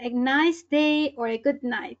a nice day or a good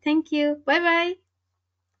night. Thank you. Bye-bye.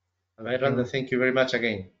 Bye, Randa. Thank you very much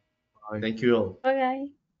again. Bye. Thank you all.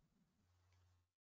 Bye-bye.